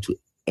are going to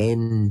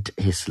end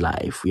his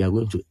life. We are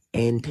going to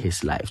end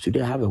his life.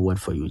 Today I have a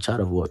word for you,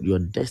 child of God. Your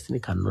destiny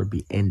cannot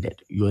be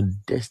ended. Your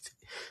destiny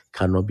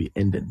cannot be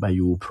ended, but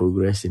you will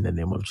progress in the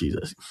name of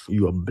Jesus.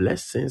 Your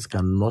blessings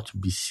cannot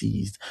be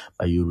seized,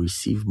 but you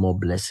receive more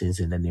blessings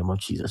in the name of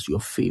Jesus. Your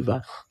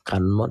favor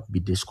cannot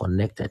be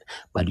disconnected,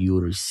 but you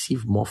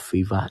receive more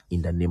favor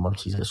in the name of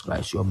Jesus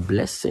Christ. Your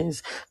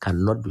blessings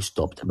cannot be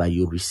stopped, but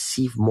you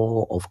receive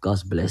more of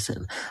God's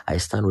blessing. I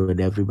stand with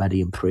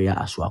everybody in prayer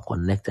as you are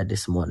connected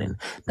this morning,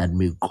 that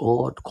may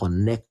God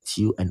connect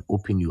you and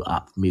open you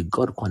up. May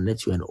God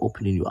connect you and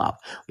open you up.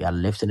 We are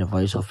left in a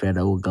voice of prayer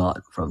that, oh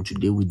God, from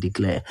today we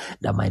declare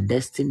that my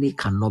destiny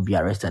cannot be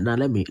arrested. Now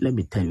let me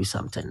tell you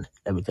something.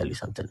 Let me tell you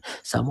something.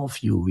 Some of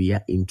you, we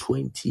are in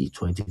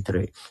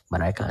 2023,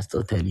 but I can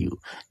still tell you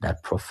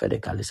that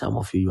prophetically, some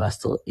of you are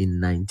still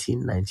in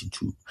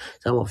 1992.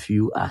 Some of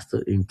you are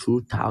still in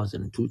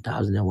 2000,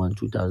 2001,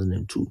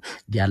 2002.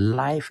 Their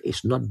life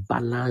is not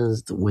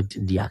balanced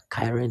with their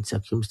current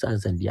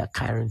circumstance and their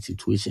current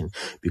situation,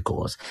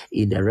 because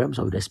in the realms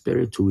of the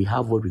spirit, we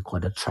have what we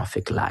call the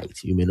traffic light.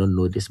 You may not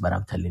know this, but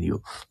I'm telling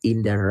you,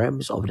 in the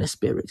realms of the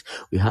spirit,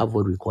 we have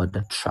what we call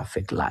the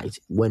traffic light.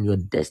 When your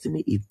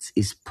destiny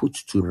is put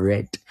to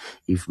red,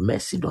 if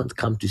mercy don't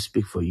come to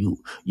speak for you,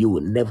 you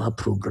will never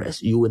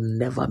progress. You will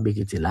never make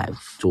it in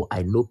life. So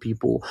I know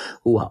people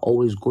who are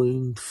always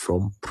going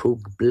from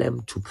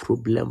problem to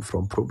problem,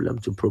 from problem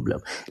to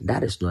problem.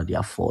 That is not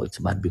their fault,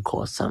 but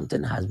because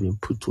something has been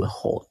put to a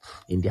halt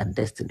in their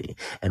destiny.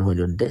 And when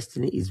your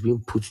destiny is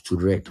being put to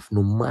red,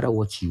 no matter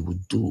what you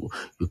would do,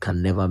 you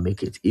can never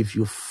make it. If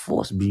you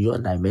force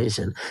beyond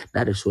dimension,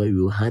 that is where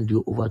we will hand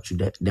you over to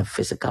the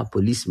physical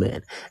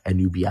policeman, and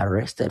you'll be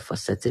arrested for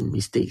certain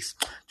mistakes.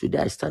 Today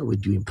I stand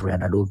with you in prayer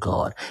that, oh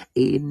God,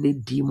 any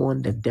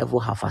demon the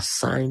devil have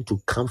assigned to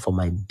come for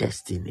my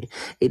destiny,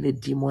 any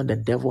demon the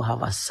devil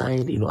have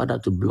assigned in order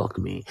to block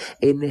me,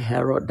 any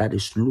Herod that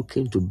is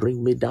looking to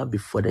bring me down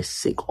before the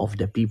sake of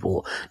the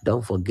people,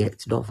 don't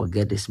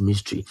forget this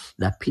mystery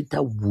that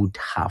Peter would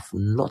have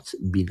not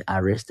been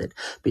arrested.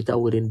 Peter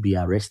wouldn't be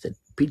arrested.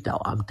 Peter,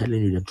 I'm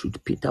telling you the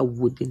truth, Peter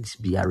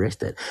wouldn't be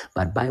arrested.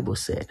 But Bible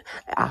said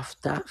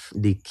after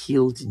they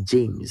killed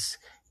James,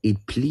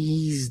 it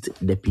pleased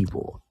the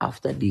people.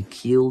 After they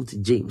killed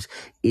James,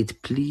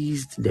 it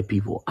pleased the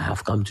people. I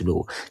have come to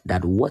know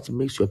that what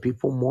makes your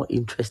people more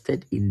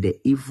interested in the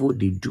evil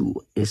they do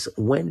is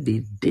when they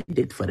did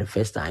it for the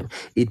first time,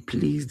 it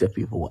pleased the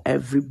people.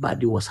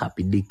 Everybody was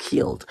happy. They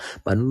killed,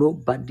 but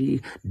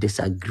nobody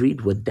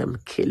disagreed with them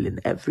killing.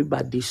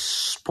 Everybody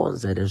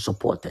sponsored and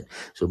supported.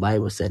 So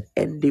Bible said,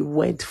 and they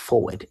went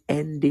forward.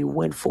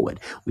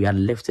 We are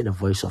lifting a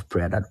voice of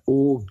prayer that,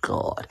 oh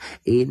God,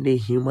 any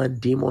human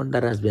demon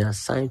that has been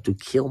assigned to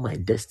kill my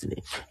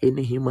destiny,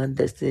 any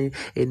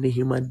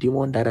human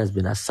demon that has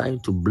been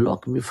assigned to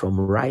block me from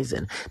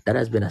rising, that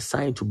has been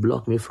assigned to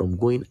block me from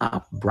going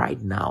up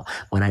right now,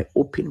 when I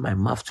open my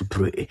mouth to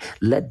pray,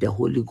 let the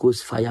Holy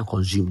Ghost fire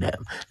consume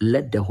them.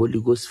 Let the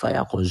Holy Ghost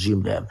fire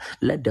consume them.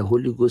 Let the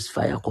Holy Ghost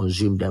fire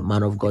consume them.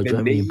 Man of God, In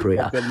the join me in name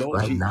prayer of the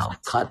Lord right Jesus, now.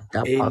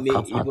 any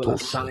evil Kadapakapatoshe.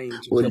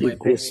 assigned to kill Holy my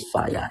Ghost destiny,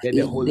 fire. let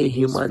the Any Holy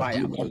Ghost human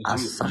fire demon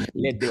consume. assigned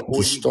Let the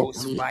to Holy stop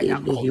Ghost me, fire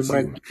any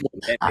human consume.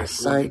 demon Let the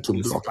Holy assigned to Ghost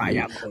block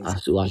me, fire consume.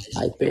 as you are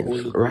Let the typing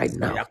Holy right Ghost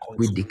now, fire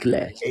we consume.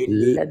 declare, Any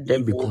let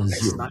them be evil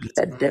consumed. personality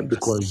Let them be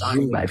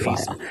consumed assigned by against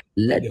fire. me,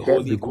 let Let the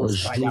them be Holy Ghost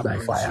consumed fire by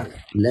fire. consume.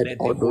 Let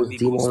Let the all those Holy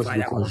Ghost demons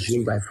be fire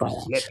consumed consume. by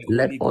fire. Let the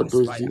Let Holy all Ghost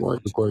those fire demons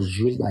be consume.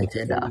 consumed by Let the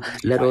tender. Holy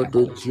Ghost Let all fire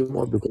those consume.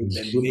 demons be In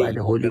the consumed by name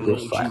the of Holy the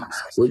Ghost Lord fire.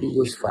 Jesus, Holy let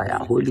Ghost the fire.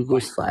 Holy Holy Ghost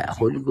Ghost fire fire. consume.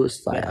 Holy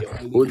Ghost Let fire. the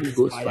Holy Holy Ghost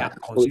Ghost fire fire.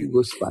 Holy consume.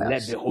 Ghost fire.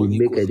 Let the We Holy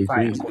make a Ghost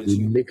fire decree. We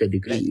consume. make a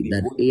Let decree the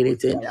that Holy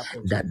Ghost anything fire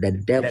consume. that the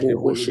Let the devil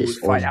Holy wishes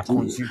Ghost or fire do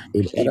consume.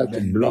 in order In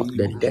to the block name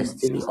the of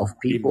destiny Jesus. of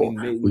In the people,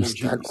 name we of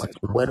stand on Jesus.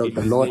 the word of In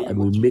the the Lord name and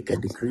of we make a Jesus.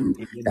 decree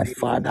In the that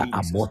name of Father Jesus.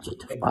 abort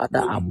it. Let the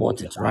Father Holy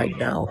abort Ghost it right fire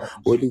now.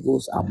 consume. Holy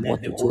Ghost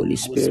Let abort the it. Holy Holy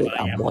Ghost Spirit fire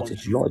abort it.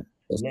 consume. Lord,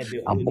 Let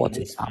the Holy abort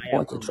it. Ghost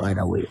fire Abort it right consume.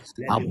 away.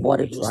 Let the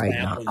Abort Holy it Ghost right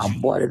fire now. consume.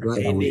 Abort it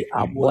right away. Any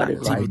evil Abort it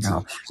right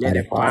now. activity, By let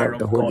the the power fire of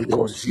the of Holy God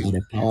Ghost. By consume.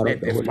 the power of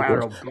Let the the Holy fire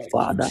Ghost. of God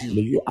Father, consume.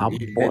 may you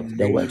In the abort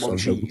the name works of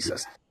of the wicked.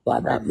 Jesus.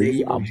 In Father, the may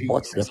you name of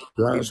abort the Jesus.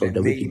 In plans the of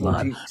the wicked name of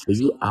one. May Jesus.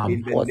 you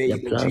In the abort the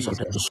name of plans of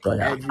the Jesus.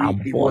 destroyer. Every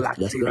evil Abort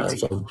the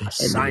plans activity of the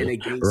assigned enemy.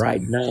 against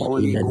Right me, now,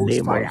 in Holy the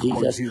Ghost name of fire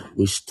Jesus, consume.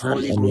 we stand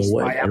Holy on your Ghost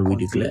word fire and we consume.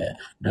 declare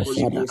the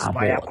Holy Father Ghost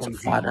fire abort.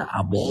 consume. Father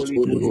abort. Holy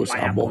Holy Ghost Ghost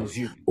fire abort.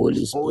 consume.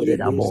 Holy Holy Spirit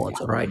Ghost abort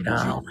fire right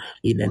now consume.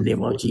 in the Holy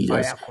name of Ghost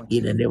Jesus. fire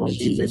In the consume. name of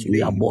In the Jesus,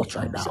 we name of abort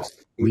right now. Jesus.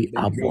 In We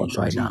the abort name of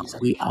right now.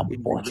 Jesus. We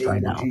In the abort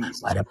right name of now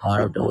by Jesus. the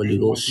power In of the the Holy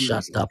name of Ghost.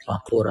 Jesus. Shata In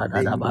pakora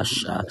the name of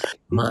dadabasha. Jesus.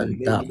 In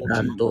the Manta name of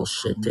brando Jesus.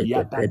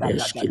 sheteke Yada da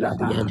da predesh da da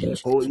da.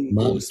 kiladiendos. Holy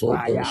Ghost Manto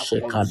do fire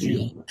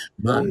shekadia. consume.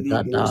 Holy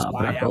Manta Ghost da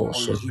fire brado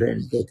consume.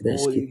 shebrende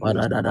kreski Holy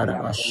Ghost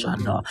fire paradadabashanda.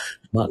 consume.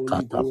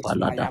 Holy Makata Ghost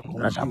palada fire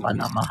consume.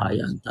 bradabana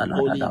mahayanta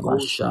Holy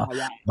Ghost ladadabasha.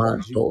 fire consume.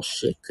 Manto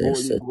sheke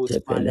Holy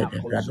Ghost setepele fire de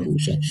consume.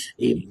 bradoshe.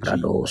 In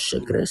Imprado Jesus'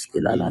 name.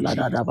 shekreski la la In la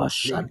la da Jesus'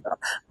 name. bashanda.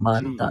 In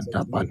Manta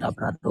da Jesus' name. bada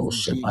brado In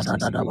she bada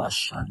da Jesus' da name.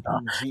 bashanda.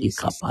 In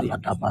Jesus' Ikapala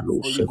name. da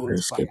balu Holy she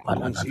Ghost freske fire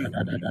pala da da consume.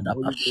 da da da da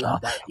Holy Ghost basha.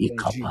 fire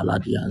consume. Ikapala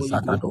dia Holy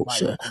zada Ghost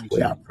fire doshe.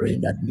 We are consume.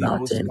 praying that Holy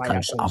Ghost nothing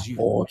can fire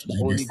consume. abort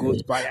my Holy destiny.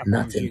 Ghost fire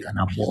Nothing consume. can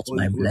abort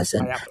my Holy Ghost blessing.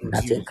 fire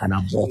Nothing consume. can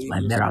abort Holy my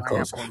Ghost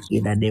fire miracles.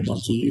 In consume. the name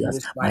of Holy Jesus,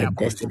 Ghost my fire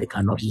destiny consume.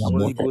 cannot be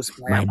Holy aborted. Ghost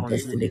fire My consume.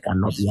 destiny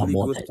cannot be Holy aborted.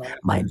 Ghost fire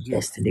My consume.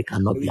 destiny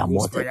cannot be Holy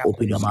Ghost aborted. fire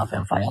Open your mouth consume.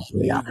 and fire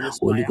prayer. Holy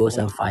Ghost Holy fire Ghost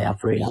and consume. fire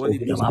prayer. Holy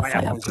Open your Ghost mouth,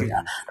 fire fire consume.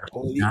 prayer.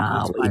 Holy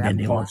Now, Ghost in fire the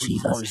name of consume,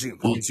 Jesus, consume,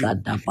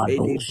 consume.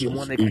 Any Ikadabadoshe,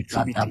 demonic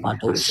activity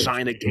Ikadabadoshe,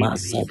 assigned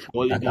against me.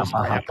 Holy Ghost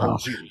fire Mazadadabahata,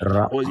 consume.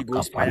 Holy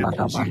Ghost fire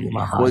consume. Rapakapaladabani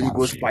Holy Mahaya,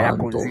 Ghost fire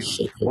consume.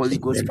 Mantoshe Holy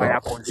Ghost Ketebrendo,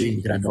 fire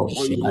consume. Ingradoshe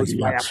Holy Ghost Ladia,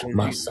 fire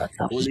consume.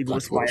 Masata Holy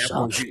Ghost fire Patosha,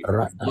 consume.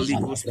 Holy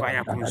Ghost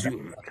fire Radabala,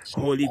 consume.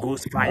 Holy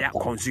Ghost fire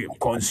consume.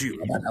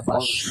 Consume. Basha,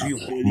 Consume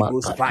Holy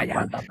Ghost Makata fire.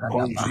 Bada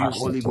Brada Consume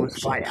Holy Ghost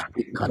Bahasatoshe, fire.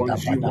 Ikada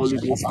Consume Bada Holy Brada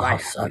Ghost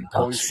fire. Bahasanta,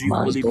 Consume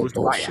Holy Ghost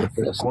Mantoto fire.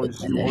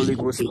 Consume Shepeskepele, Holy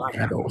Ghost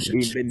fire. Ikradoshe,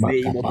 In the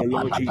name of Makapa the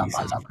Lord Bada Jesus.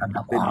 Bada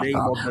Brada In the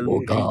name Bahata. of the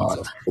Oh Lord God,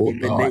 Jesus. oh In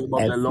the God, name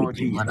of the every Lord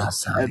demon Jesus.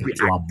 assigned Every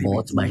to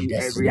abort my activity,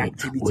 every destiny,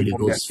 activity Holy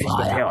from the Ghost pits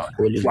of fire, hell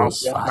Holy to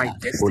Ghost abort my fire,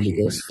 Holy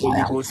destiny. Ghost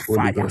Holy fire, Ghost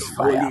Holy fire. Ghost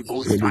fire, Holy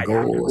Ghost Holy fire.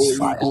 Ghost Holy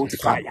fire, Ghost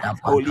fire. Kata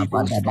Bada Holy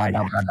Bada Ghost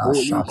Bada fire.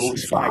 Holy Bradasha,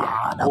 Ghost fire.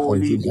 Father,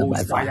 Holy consume them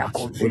by Ghost fire, fire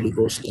Holy consume.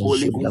 Ghost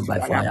Holy consume them Ghost by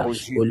fire fire,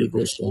 consume. Holy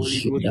Ghost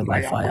Holy consume Ghost them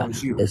by fire fire.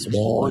 consume. This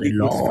morning, Holy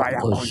Ghost Lord,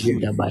 fire consume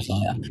consume. them by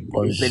fire,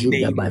 In the consume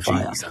them name by of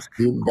fire, Jesus.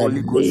 in the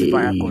Holy Ghost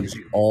fire name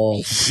consume.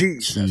 of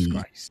Jesus Jesus.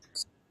 Christ.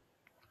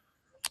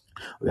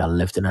 We are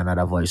lifting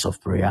another voice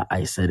of prayer.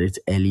 I said it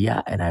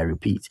earlier and I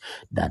repeat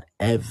that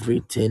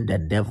everything the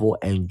devil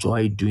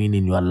enjoyed doing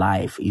in your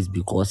life is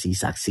because he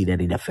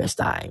succeeded in the first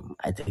time.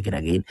 I take it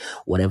again.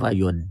 Whatever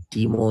your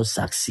demons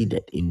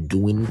succeeded in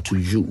doing to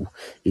you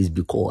is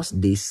because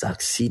they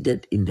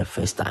succeeded in the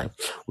first time.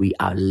 We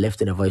are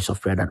lifting a voice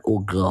of prayer that, oh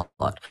God,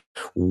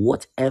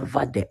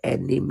 whatever the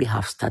enemy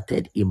have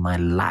started in my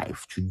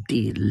life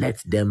today, let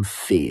them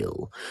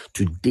fail.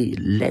 Today,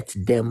 let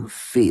them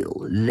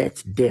fail.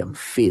 Let them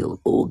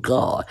fail. Oh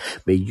God,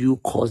 may you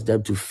cause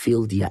them to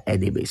fail their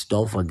enemies.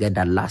 Don't forget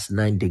that last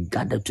night they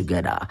gathered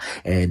together,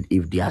 and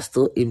if they are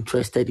still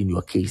interested in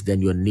your case,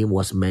 then your name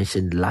was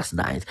mentioned last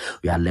night.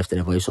 We are left in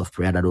a voice of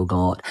prayer that, oh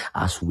God,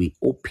 as we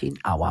open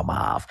our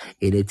mouth,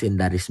 anything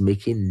that is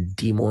making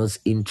demons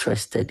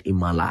interested in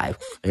my life,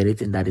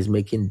 anything that is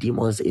making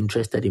demons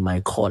interested in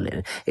my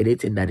calling,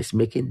 anything that is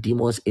making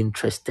demons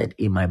interested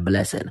in my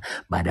blessing,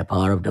 by the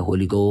power of the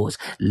Holy Ghost,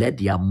 let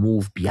their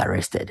move be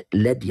arrested.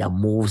 Let their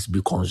moves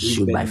be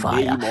In consumed the by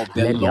fire. name of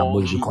the Let their Lord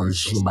moves be Jesus.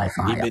 consumed by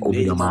In fire. the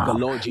Open your name of the mouth.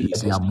 Lord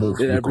Let their Jesus. moves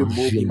Let be every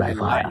move consumed in by my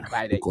fire. life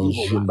by Be the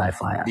evil consumed one by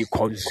fire. be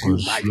Be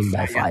consumed by consumed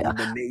by fire fire. in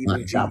the name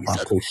of Manta Jesus.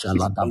 pato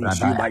Be shalada consumed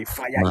bradaya. by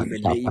fire in the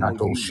Manta name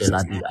of prato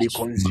Jesus. sheladia. Be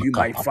consumed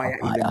by Makapa fire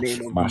in the papaya.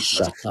 name of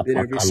Jesus. Mashata Let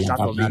every pakala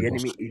start da of the brandos.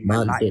 enemy in my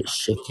Mande life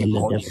be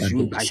shekele de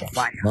consumed by bradosha.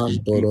 fire.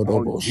 Be Mandoro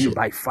consumed roboshe.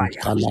 by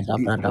fire. Kala da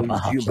Be brada consumed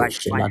bahato by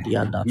fire.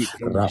 sheladianda. Be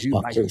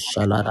consumed by Rapako fire.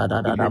 shalada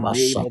da da In da the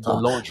name of the bashata.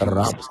 Lord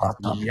Jesus.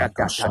 Rapata Ya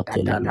pata da da da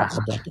da shatela la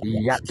da. da da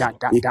da. Ya da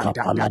da da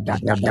da da Ikapala da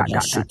da da brada da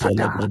da da da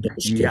basutele da.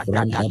 bredeske Ya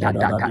da da vranda da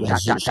da da da da da dia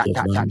da da zuske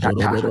da da vranda da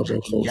da. robo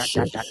robo Ya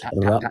koshe. da da da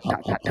da da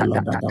da da da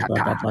Rapapapala da da da da da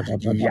brada da. brada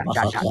brada Ya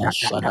da da bahata da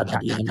da shada da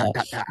da da da dianda.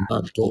 da da.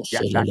 Manto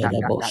Ya da selele da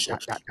de da da boshe. da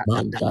da da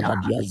da da Manta da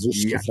da. dia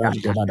zuske Ya da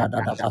vranda da da da da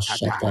da da da da da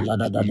da. bashata la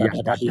da da da Ya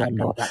da da da da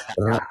da diando. da da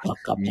da.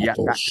 Ya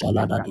Rapakapato da da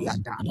shala da da da da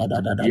dianda da. da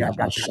da da da Ya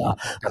da da da basha.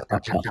 da da da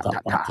da da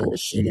da da. Rapakapato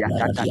Ya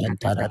selele da da da da da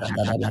dianta da da da da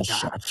da da da da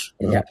basha. da.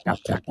 Ya da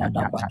da da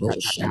Rapakapada da da bado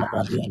da da shala da.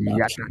 da dianda.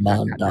 Ya da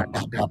da da Manda da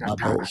da da bada da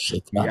da. bado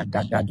Ya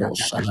shekranda da da da bado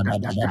da da shala da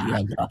da da da da da.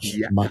 dianda.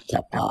 Ya da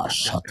da da Makapa da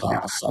da da shata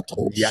da.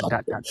 sato Ya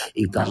da shato da da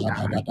da da igala da.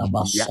 da da da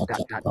Ya da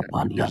basata da da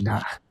da da da.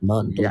 kapaliana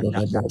mandoro Ya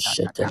da da robo da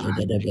da shete da.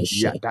 de de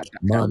beshe Ya da da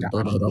da da.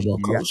 mandoro robo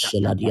Ya da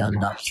da koshela da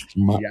da. dianda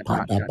Ya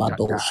da mapada da da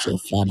bado da.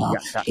 shefana.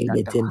 Ya da da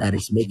da. Anything that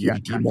is Ya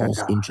making da da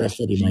demons da.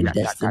 interested in my Ya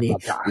da da destiny, da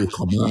da. we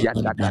command Ya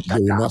da da that da they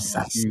will da. not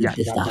succeed Ya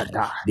this da da time.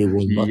 da. They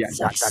will not Ya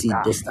da da succeed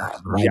da. this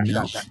time. Right Ya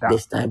da now, da da.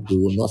 this time they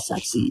will not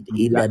succeed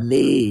in Ya the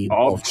name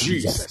of of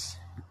Jesus. Jesus.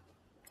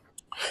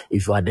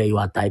 If you are there, you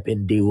are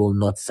typing, they will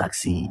not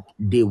succeed.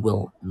 They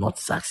will not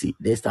succeed.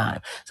 This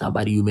time,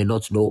 somebody you may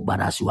not know,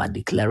 but as you are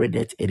declaring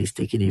it, it is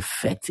taking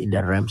effect in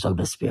the realms of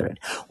the spirit.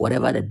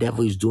 Whatever the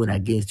devil is doing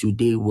against you,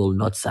 they will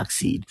not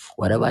succeed.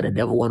 Whatever the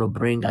devil want to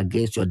bring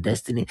against your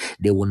destiny,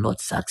 they will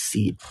not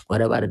succeed.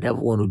 Whatever the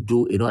devil want to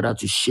do in order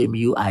to shame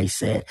you, I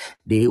said,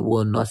 they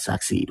will not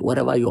succeed.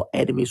 Whatever your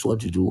enemies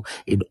want to do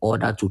in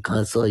order to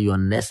cancel your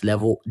next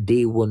level,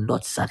 they will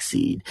not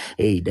succeed.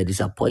 Hey, the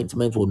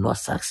disappointment will not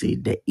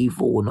succeed. The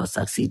evil will not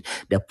succeed.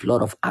 The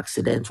plot of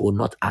accident will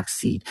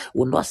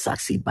not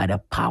succeed by the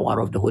power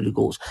of the Holy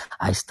Ghost.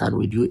 I stand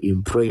with you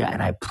in prayer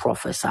and I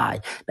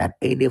prophesy that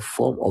any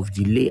form of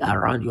delay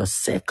around your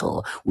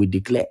circle, we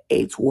declare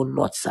it will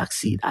not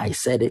succeed. I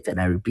said it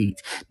and I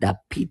repeat that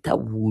Peter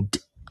would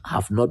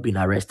have not been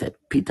arrested.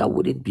 Peter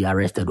wouldn't be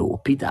arrested. Oh,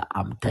 Peter,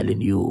 I'm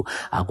telling you,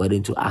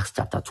 according to Acts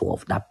chapter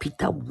 12, that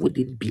Peter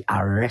wouldn't be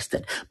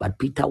arrested. But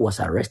Peter was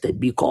arrested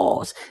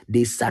because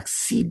they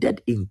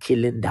succeeded in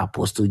killing the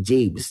apostle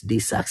James. They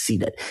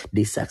succeeded.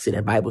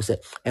 The Bible said,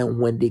 and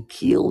when they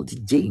killed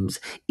James,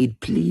 it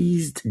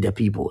pleased the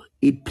people.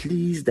 It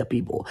pleased the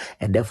people.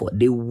 And therefore,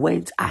 they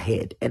went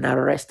ahead and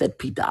arrested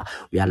Peter.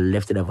 We are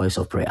left in a voice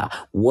of prayer.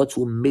 What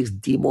will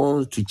make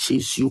demons to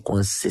chase you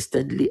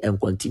consistently and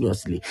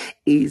continuously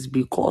is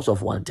because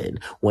of one thing.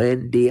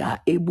 When they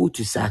are able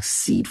to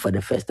succeed for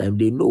the first time,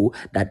 they know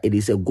that it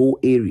is a go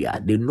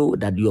area. They know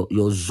that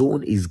your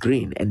zone is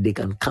green and they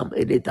can come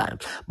anytime.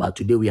 But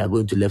today we are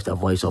going to lift a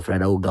voice of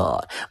prayer. Oh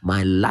God,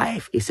 my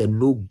life is a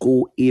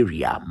no-go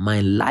area.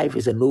 My life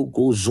is a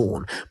no-go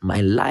zone.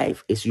 My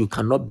life is, you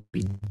cannot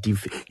be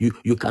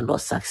you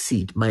cannot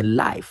succeed. My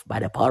life, by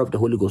the power of the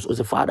Holy Ghost.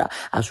 Also, Father,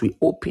 as we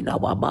open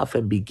our mouth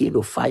and begin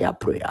to fire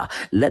prayer,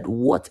 let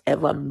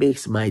whatever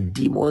makes my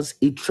demons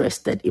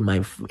interested in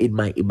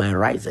my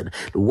rising,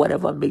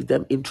 whatever makes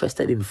them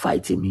interested in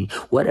fighting me,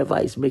 whatever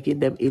is making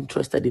them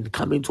interested in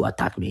coming to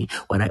attack me,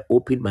 when I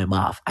open my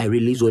mouth, I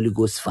release Holy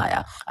Ghost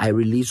fire. I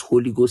release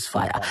Holy Ghost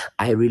fire.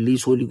 I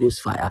release Holy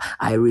Ghost fire.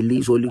 I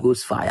release Holy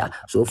Ghost fire.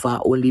 So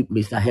far, only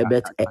Mr.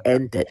 Herbert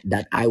entered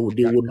that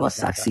they will not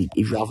succeed.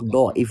 If you have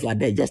door, if you are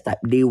there, just type,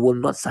 they will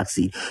not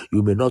succeed.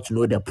 You may not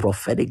know the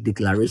prophetic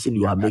declaration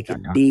you are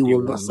making. They They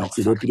will will not not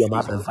succeed. Open your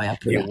mouth succeed. and fire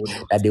They prayer will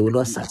not that they will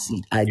not succeed.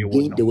 succeed. They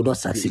will Again, not they will not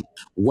succeed. succeed.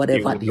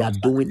 They Whatever will they not are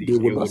doing, succeed. they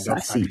They will not will not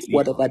succeed. succeed.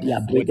 Whatever they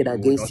are No, bringing they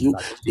will not against you,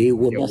 succeed. they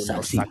will They not will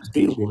not succeed.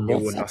 They succeed. will They not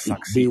will not succeed.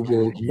 They succeed.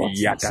 will not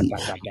Yeah, da succeed. da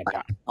da da By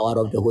da. the power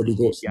of the Holy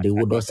Ghost, Yeah, they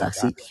da will da not da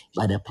da. succeed.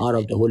 By the power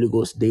of the Holy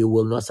Ghost, they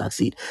will not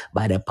succeed.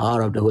 By the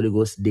power of the Holy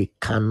Ghost, they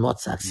cannot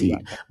Yeah,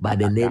 succeed. da By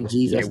da the da. name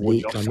They Jesus, will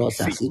they not cannot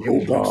succeed. succeed. They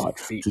Oh will not God,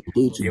 succeed.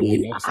 They will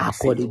today, not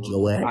succeed. according to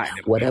your word, By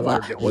the power whatever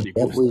of the the Holy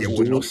Ghost, devil they is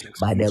will not doing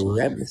by succeed. the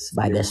realms,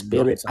 by They the will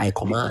not spirit, I succeed.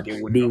 command, They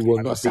will they not will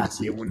not succeed.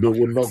 They succeed. will They not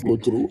will not go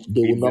succeed. through.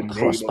 They will In the not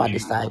name of prosper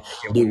this Jesus, time.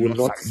 they They will will not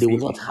not. They will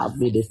succeed. not have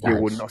me this They time.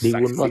 will not They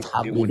will not succeed.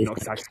 have They me will this not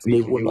time. succeed.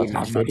 They will They will not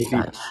not have me this succeed.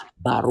 time.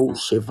 Baru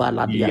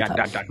Shevala Yeah, Diata,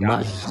 da da da.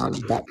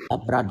 Majanda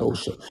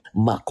Bradoshe,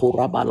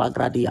 Makura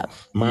Balagradia,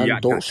 Yeah,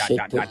 Mando da da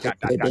da da da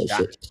da da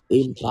da. Shekepedeshe,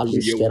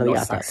 They will not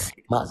Impalus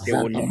succeed. They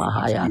will Mazana not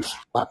Mahaya, succeed.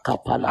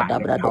 Makapala By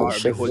the Dabrado power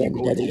of the Holy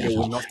Ghost, they Chevrenderia,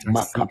 will not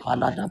succeed.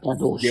 Makapala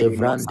Dabrado They will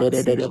not Chevran de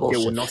succeed. They Debos,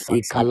 will not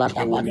succeed. Ikala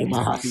They will Dabani not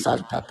Maha succeed.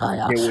 Santa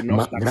Taya, They will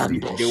not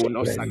succeed. Magrando They will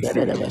not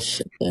succeed.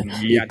 Chevrenderebes,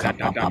 Yeah, da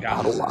da da da.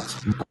 Ikapaparua,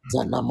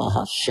 Mazana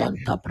Maha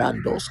Shanta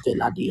Brandos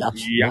Keladia,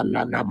 Yeah,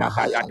 da da Malana da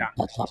da da Mahaya, da.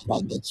 Tata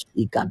Brandos,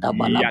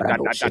 Ikadabala Yeah, da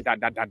da da Bradoshe. da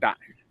da da da.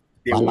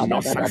 They will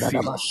not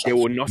succeed. Baladadadadabasha, They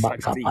will not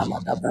succeed.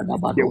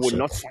 They will Bakapaladabrandabadoshe,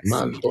 not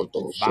succeed.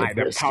 Mantoto By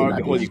the power of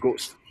the Shevreskiladia, Holy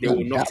Ghost, they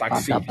will not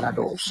succeed.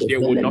 Mandabadabradoshe, They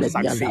will not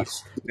Veleledianda, succeed.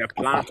 The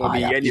plans of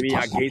Papaya, the enemy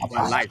against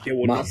my Papaya, life, they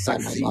will not Mazana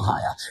succeed.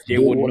 Mahaya. They They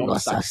will will not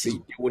not succeed.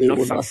 succeed. They will They not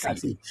will not succeed.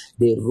 succeed.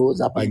 They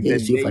rose up In the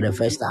against you for name the of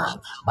first Jesus, time,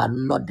 but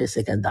not the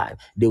second time.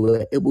 They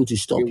were able to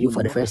they stop you will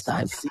for the not first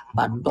time, succeed.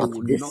 but They not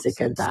will this not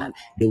second time. succeed.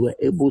 They were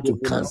able They to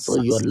will not cancel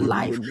your succeed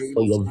in the life name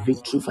for of your Jesus.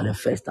 victory for the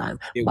first time,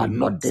 They but will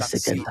not not the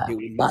second succeed. They time.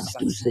 will not But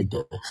do succeed.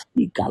 the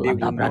They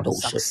will not Ikaladabradoshe,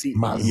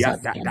 succeed. Yeah,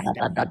 Mazada da, da,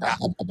 da, da, da.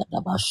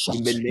 Dadabasha,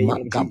 In the name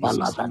of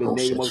Jesus. In the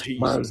Makabaladadoshe, name of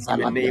Jesus. In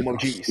the name of Manzaladiana,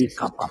 Jesus.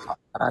 Ikapapa,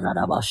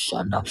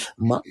 Radabashanda,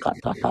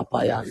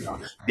 Makatatapayanda.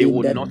 They In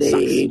will the not name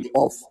succeed.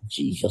 of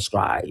Jesus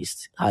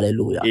Christ.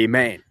 Hallelujah.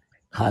 Amen.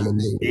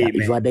 Hallelujah.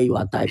 If you Amen. are there, you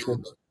are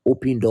typing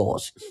open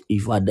doors.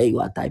 If you are there, you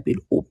are typing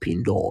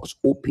open doors,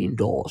 open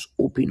doors,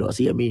 open doors.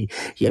 Hear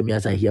me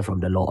as I hear from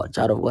the Lord.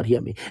 Child of God,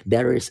 hear me.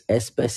 There is a specific